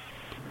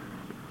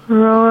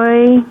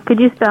 Roy, could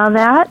you spell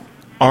that?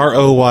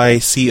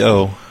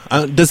 Royco.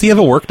 Does he have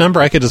a work number?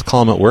 I could just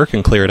call him at work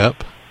and clear it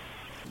up.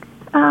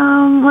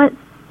 Let's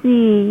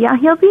see. Yeah,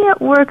 he'll be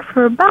at work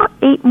for about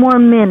 8 more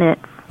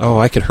minutes. Oh,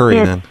 I could hurry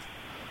then.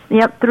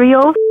 Yep,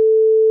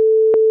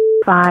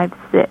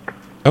 3056.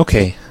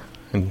 Okay.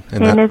 And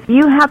if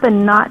you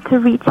happen not to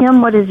reach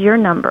him, what is your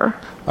number?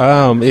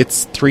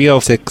 It's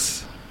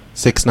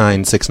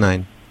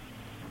 306-6969.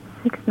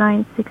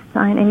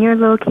 6969. And you're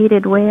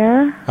located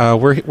where?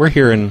 We're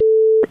here in...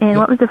 And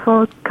what was the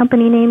full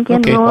company name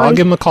again? Okay, Roy? well, I'll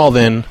give him a call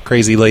then.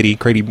 Crazy lady,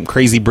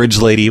 crazy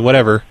bridge lady,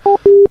 whatever.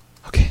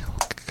 Okay,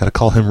 gotta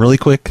call him really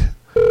quick.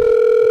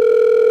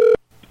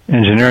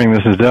 Engineering,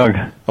 this is Doug.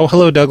 Oh,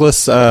 hello,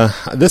 Douglas.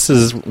 This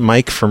is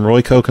Mike from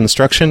Royco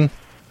Construction.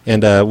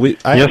 And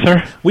yes,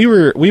 sir.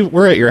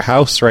 We're at your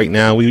house right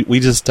now. We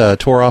just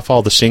tore off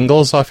all the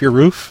shingles off your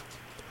roof,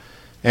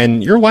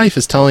 and your wife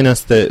is telling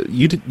us that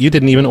you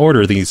didn't even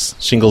order these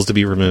shingles to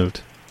be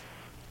removed.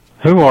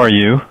 Who are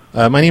you?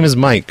 My name is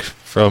Mike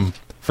from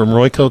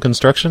Royco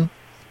Construction,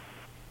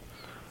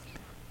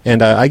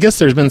 and I guess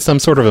there's been some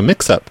sort of a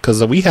mix-up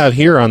because we have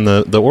here on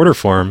the order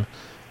form,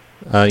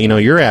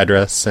 your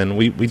address, and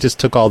we just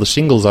took all the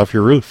shingles off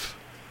your roof.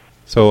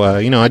 So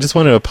I just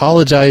wanted to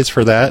apologize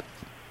for that.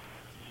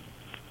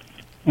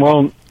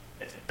 Well,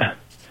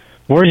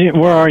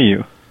 where are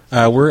you?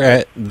 We're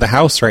at the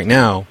house right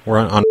now. We're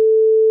on.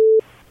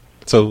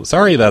 So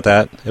sorry about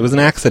that. It was an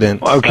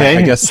accident. Okay.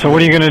 I guess. So what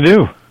are you going to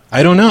do?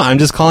 I don't know. I'm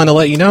just calling to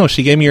let you know.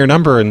 She gave me your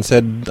number and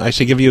said I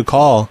should give you a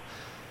call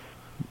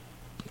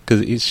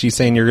because she's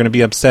saying you're going to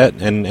be upset,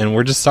 and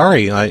we're just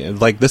sorry.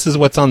 This is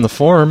what's on the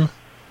form.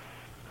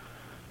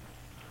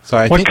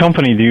 So what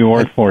company do you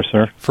work for,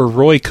 sir? For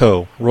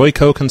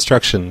Royco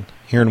Construction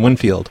here in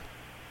Winfield.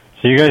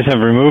 So you guys have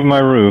removed my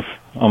roof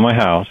on my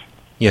house.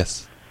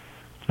 Yes.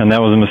 And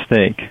that was a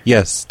mistake.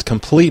 Yes,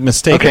 complete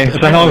mistake. Okay, so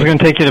how long is it going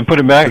to take you to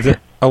put it back?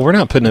 We're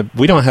not putting it.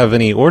 We don't have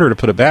any order to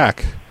put it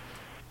back.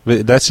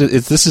 But this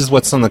is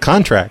what's on the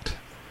contract.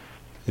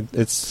 It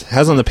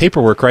has on the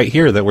paperwork right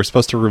here that we're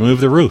supposed to remove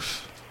the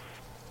roof.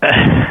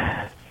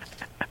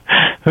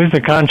 Who's the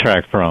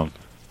contract from?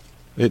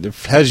 It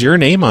has your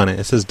name on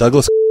it. It says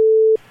Douglas.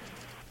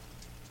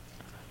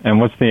 And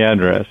what's the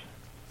address?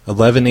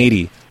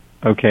 1180.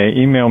 Okay,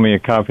 email me a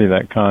copy of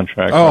that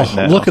contract. Oh, right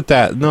now. Look at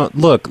that! No,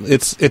 look,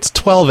 it's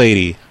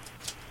 1280.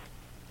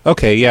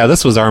 Okay, yeah,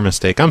 this was our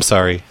mistake. I'm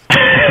sorry.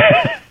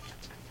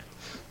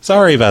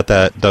 Sorry about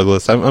that,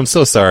 Douglas. I'm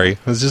so sorry.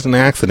 It was just an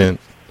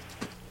accident.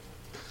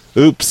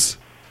 Oops.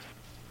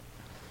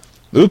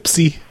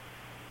 Oopsie.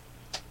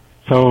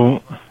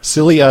 So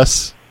silly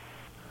us.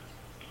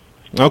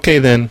 Okay,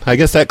 then. I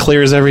guess that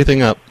clears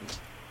everything up.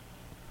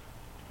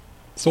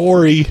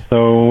 Sorry.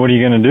 So what are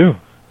you going to do?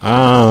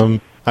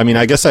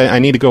 I guess I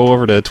need to go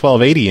over to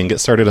 1280 and get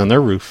started on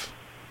their roof.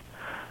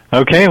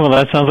 Okay, well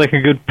that sounds like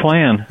a good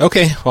plan.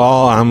 Okay,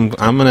 well we're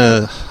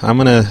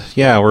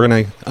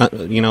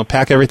gonna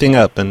pack everything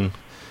up and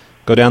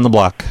go down the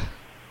block.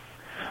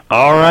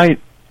 All right.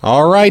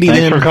 Alrighty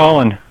then. Thanks for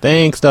calling.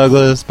 Thanks,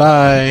 Douglas.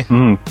 Bye.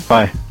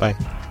 Bye. Bye.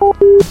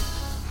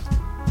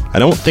 I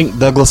don't think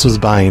Douglas was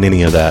buying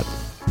any of that.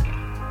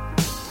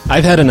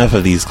 I've had enough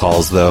of these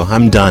calls, though.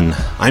 I'm done.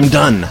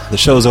 The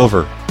show's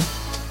over.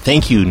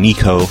 Thank you,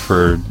 Nico,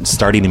 for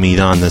starting me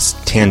on this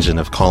tangent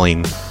of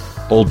calling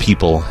old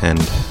people and,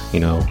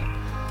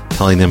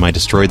 telling them I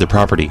destroyed their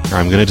property, or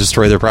I'm going to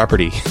destroy their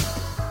property.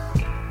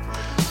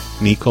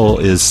 Nico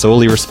is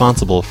solely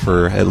responsible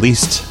for at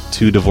least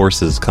 2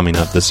 divorces coming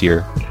up this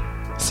year.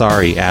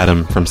 Sorry,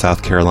 Adam from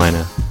South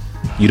Carolina.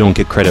 You don't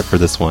get credit for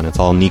this one. It's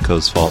all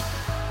Nico's fault.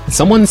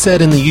 Someone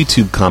said in the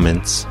YouTube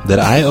comments that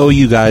I owe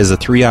you guys a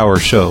 3-hour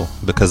show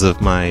because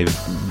of my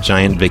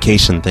giant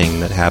vacation thing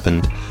that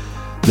happened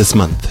this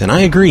month, and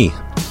I agree.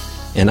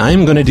 And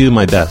I'm going to do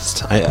my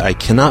best. I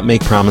cannot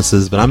make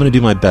promises, but I'm going to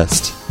do my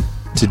best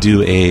to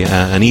do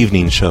an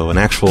evening show, an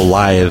actual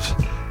live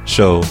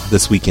show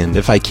this weekend,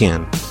 if I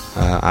can.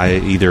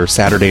 Either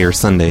Saturday or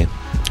Sunday,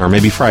 or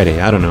maybe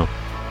Friday, I don't know.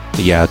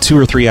 But yeah, a 2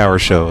 or 3 hour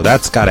show.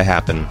 That's got to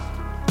happen.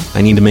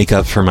 I need to make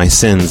up for my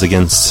sins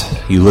against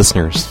you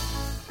listeners.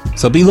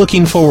 So be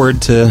looking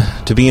forward to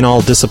being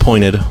all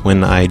disappointed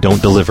when I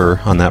don't deliver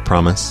on that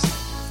promise.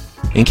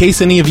 In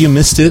case any of you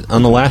missed it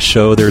on the last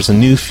show, there's a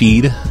new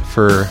feed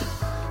for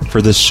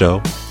this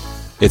show.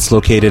 It's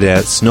located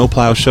at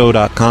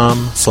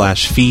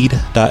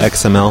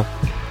snowplowshow.com/feed.xml.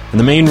 And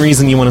the main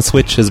reason you want to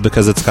switch is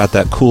because it's got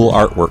that cool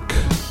artwork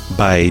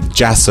by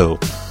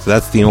Jasso. So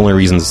that's the only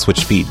reason to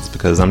switch feeds,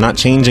 because I'm not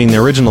changing the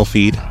original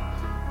feed.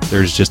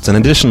 There's just an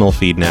additional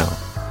feed now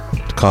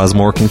to cause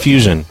more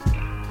confusion.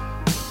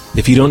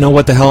 If you don't know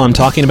what the hell I'm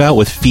talking about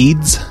with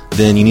feeds,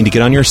 then you need to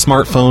get on your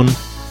smartphone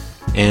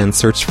and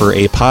search for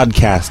a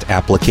podcast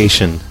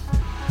application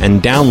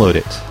and download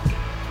it.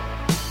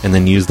 And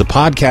then use the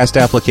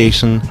podcast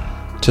application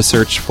to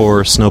search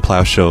for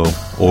Snowplow Show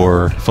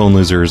or Phone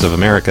Losers of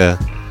America.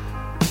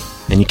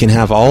 And you can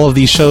have all of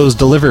these shows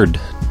delivered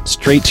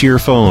straight to your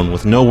phone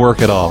with no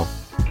work at all.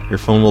 Your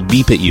phone will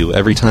beep at you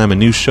every time a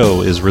new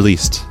show is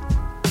released.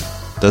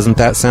 Doesn't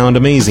that sound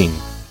amazing?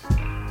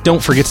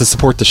 Don't forget to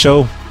support the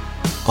show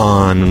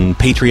on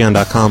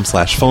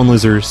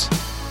patreon.com/phonelosers.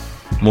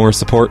 More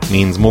support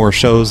means more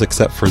shows,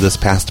 except for this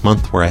past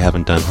month where I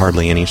haven't done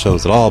hardly any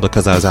shows at all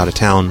because I was out of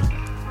town.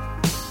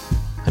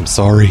 I'm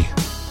sorry.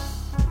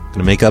 I'm going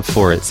to make up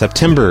for it.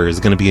 September is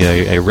going to be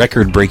a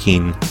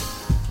record-breaking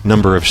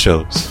number of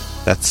shows.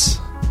 That's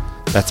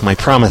my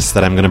promise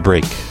that I'm going to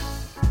break.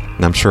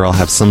 And I'm sure I'll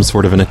have some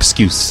sort of an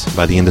excuse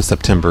by the end of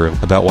September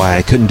about why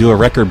I couldn't do a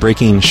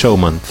record-breaking show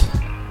month.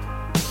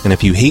 And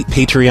if you hate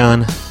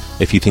Patreon,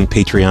 if you think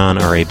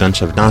Patreon are a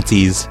bunch of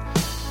Nazis,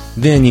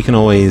 then you can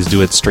always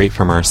do it straight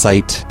from our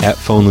site at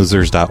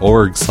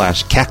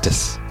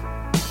phonelosers.org/cactus.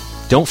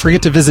 Don't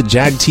forget to visit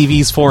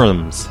JagTV's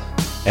forums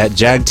at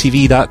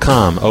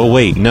jagtv.com. Oh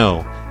wait,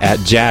 no, at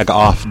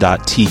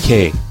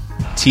jagoff.tk.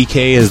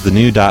 TK is the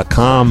new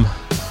 .com.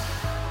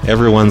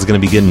 Everyone's going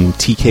to be getting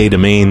TK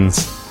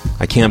domains.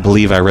 I can't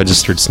believe I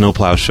registered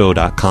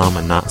snowplowshow.com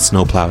and not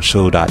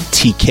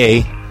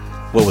snowplowshow.tk.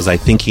 What was I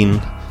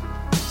thinking?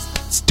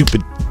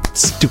 Stupid.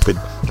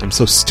 I'm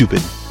so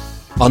stupid.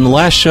 On the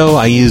last show,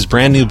 I used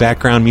brand new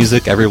background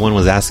music. Everyone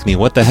was asking me,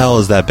 what the hell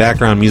is that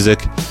background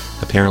music?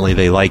 Apparently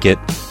they like it.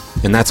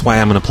 And that's why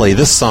I'm going to play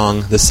this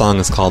song. This song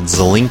is called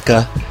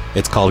Zelinka.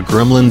 It's called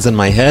Gremlins in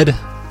My Head.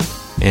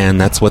 And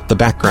that's what the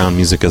background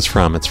music is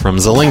from. It's from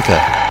Zelinka.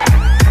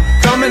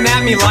 Coming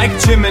at me like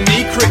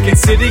Jiminy Cricket,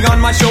 sitting on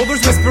my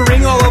shoulders,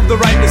 whispering all of the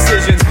right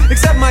decisions.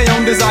 Except my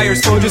own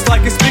desires flow just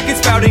like a spigot,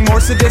 spouting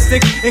more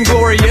sadistic,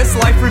 inglorious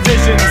life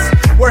revisions.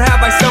 Where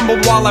have I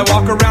stumbled while I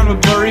walk around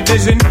with blurry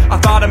vision? I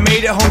thought I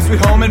made it home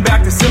sweet home and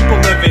back to simple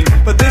living.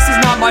 But this is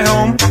not my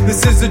home,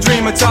 this is a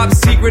dream, a top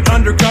secret,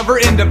 undercover,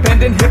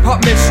 independent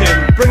hip-hop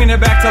mission. Bringing it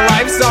back to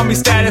life, zombie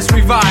status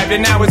revived,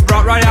 and now it's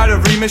brought right out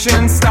of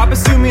remission. Stop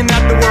assuming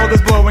that the world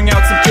is blowing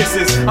out some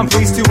kisses. I'm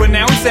pleased to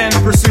announce and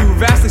pursue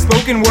vastly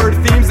spoken word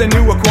themes and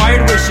new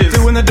acquired wishes.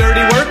 Doing the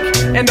dirty work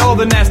and all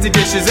the nasty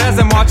dishes as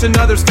I'm watching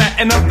others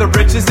fatten up the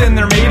riches and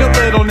they're made of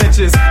little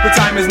niches. The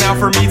time is now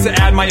for me to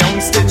add my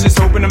own stitches,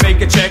 hoping to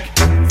make a check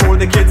for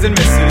the kids and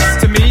misses.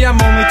 To me,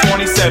 I'm only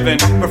 27,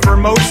 but for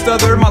most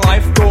other my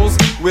life goals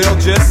will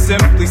just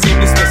simply seem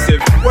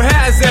dismissive. Where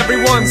has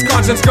everyone's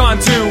conscience gone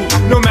to?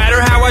 No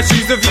matter how I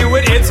choose to view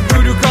it, it's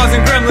voodoo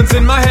causing gremlins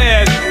in my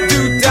head.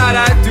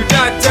 Do-da-da,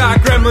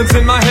 gremlins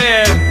in my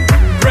head.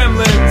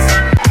 Gremlins.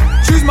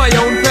 Choose my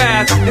own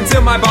path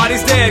until my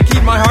body's dead.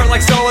 Keep my heart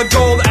like solid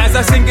gold as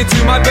I sink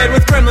into my bed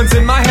with gremlins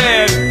in my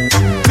head.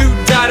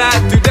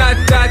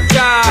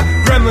 Do-da-da,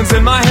 gremlins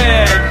in my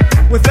head.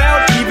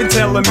 Without even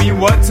telling me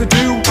what to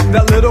do,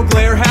 that little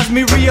glare has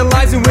me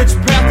realizing which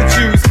path to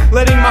choose.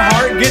 Letting my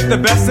heart get the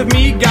best of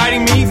me,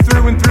 guiding me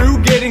through and through,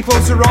 getting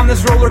closer on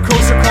this roller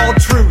coaster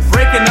called truth.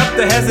 Breaking up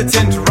the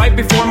hesitant right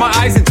before my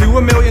eyes into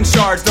a million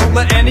shards. Don't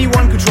let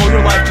anyone control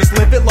your life, just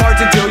live it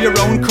large and deal your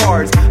own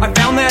cards. I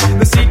found that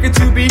the secret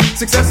to be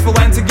successful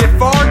and to get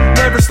far,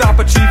 never stop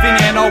achieving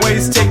and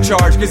always take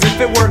charge. Cause if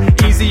it were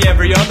easy,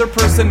 every other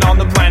person on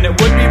the planet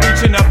would be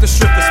reaching up to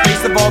strip the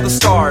space of all the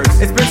stars.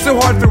 It's been so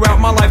hard throughout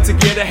my life to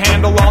get a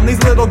handle on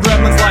these little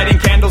gremlins lighting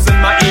candles in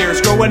my ears.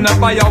 Growing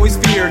up I always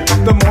feared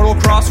the moral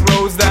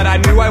crossroads that I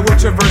knew I would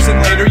traverse in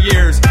later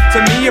years.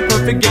 To me a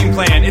perfect game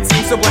plan, it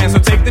seems so bland, so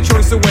take the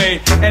choice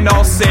away and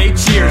I'll say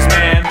cheers,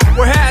 man.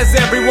 Where has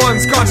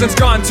everyone's conscience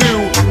gone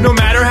to? No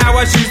matter how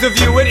I choose to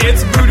view it,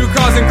 it's voodoo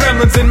causing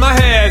gremlins in my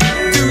head.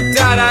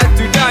 Do-da-da,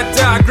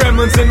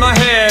 gremlins in my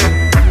head.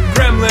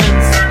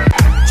 Gremlins.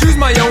 Choose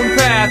my own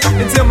path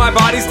until my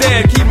body's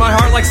dead. Keep my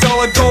heart like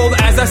solid gold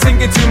as I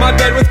sink into my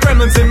bed with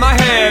gremlins in my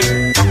head.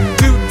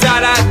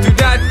 Do-da-da,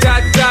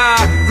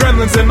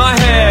 gremlins in my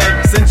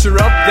head. Since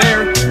you're up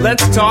there,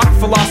 let's talk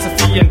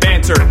philosophy and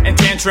banter and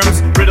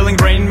tantrums, riddling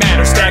brain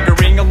matter,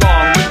 staggering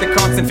along with the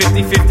constant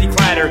 50-50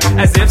 clatter,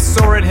 as if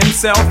Soren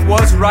himself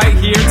was right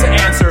here to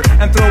answer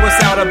and throw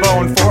us out a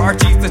bone for our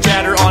teeth to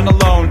chatter on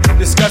alone.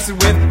 Discussing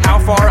with how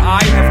far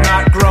I have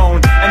not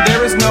grown, and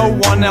there is no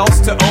one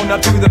else to own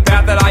up to the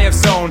path that I have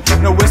sown.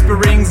 No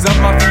whisperings of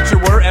my future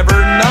were ever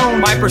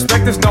known. My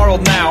perspective's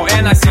gnarled now,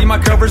 and I see my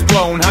covers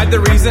blown. Hide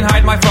the reason,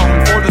 hide my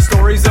phone, for the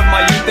stories of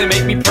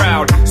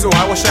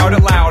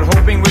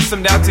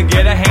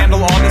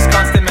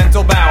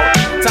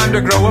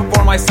to grow up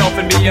for myself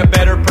and be a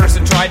better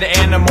person. Try to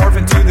anamorph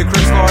into the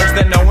Chris Large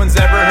that no one's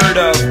ever heard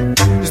of.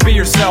 Just be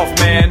yourself,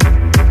 man.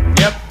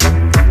 Yep.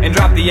 And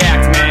drop the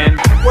act, man.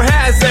 Where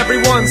has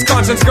everyone's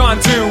conscience gone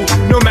to?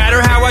 No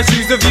matter how I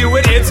choose to view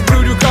it, it's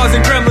voodoo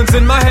causing gremlins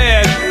in my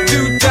head.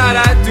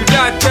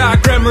 Do-da-da,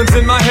 gremlins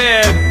in my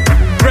head.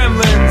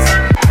 Gremlins.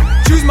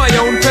 Choose my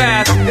own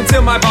path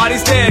until my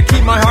body's dead.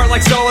 Keep my heart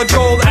like solid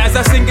gold as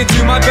I sink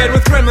into my bed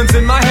with gremlins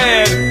in my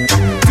head.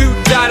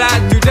 Do-da-da,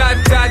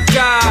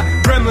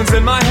 gremlins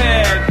in my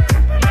head.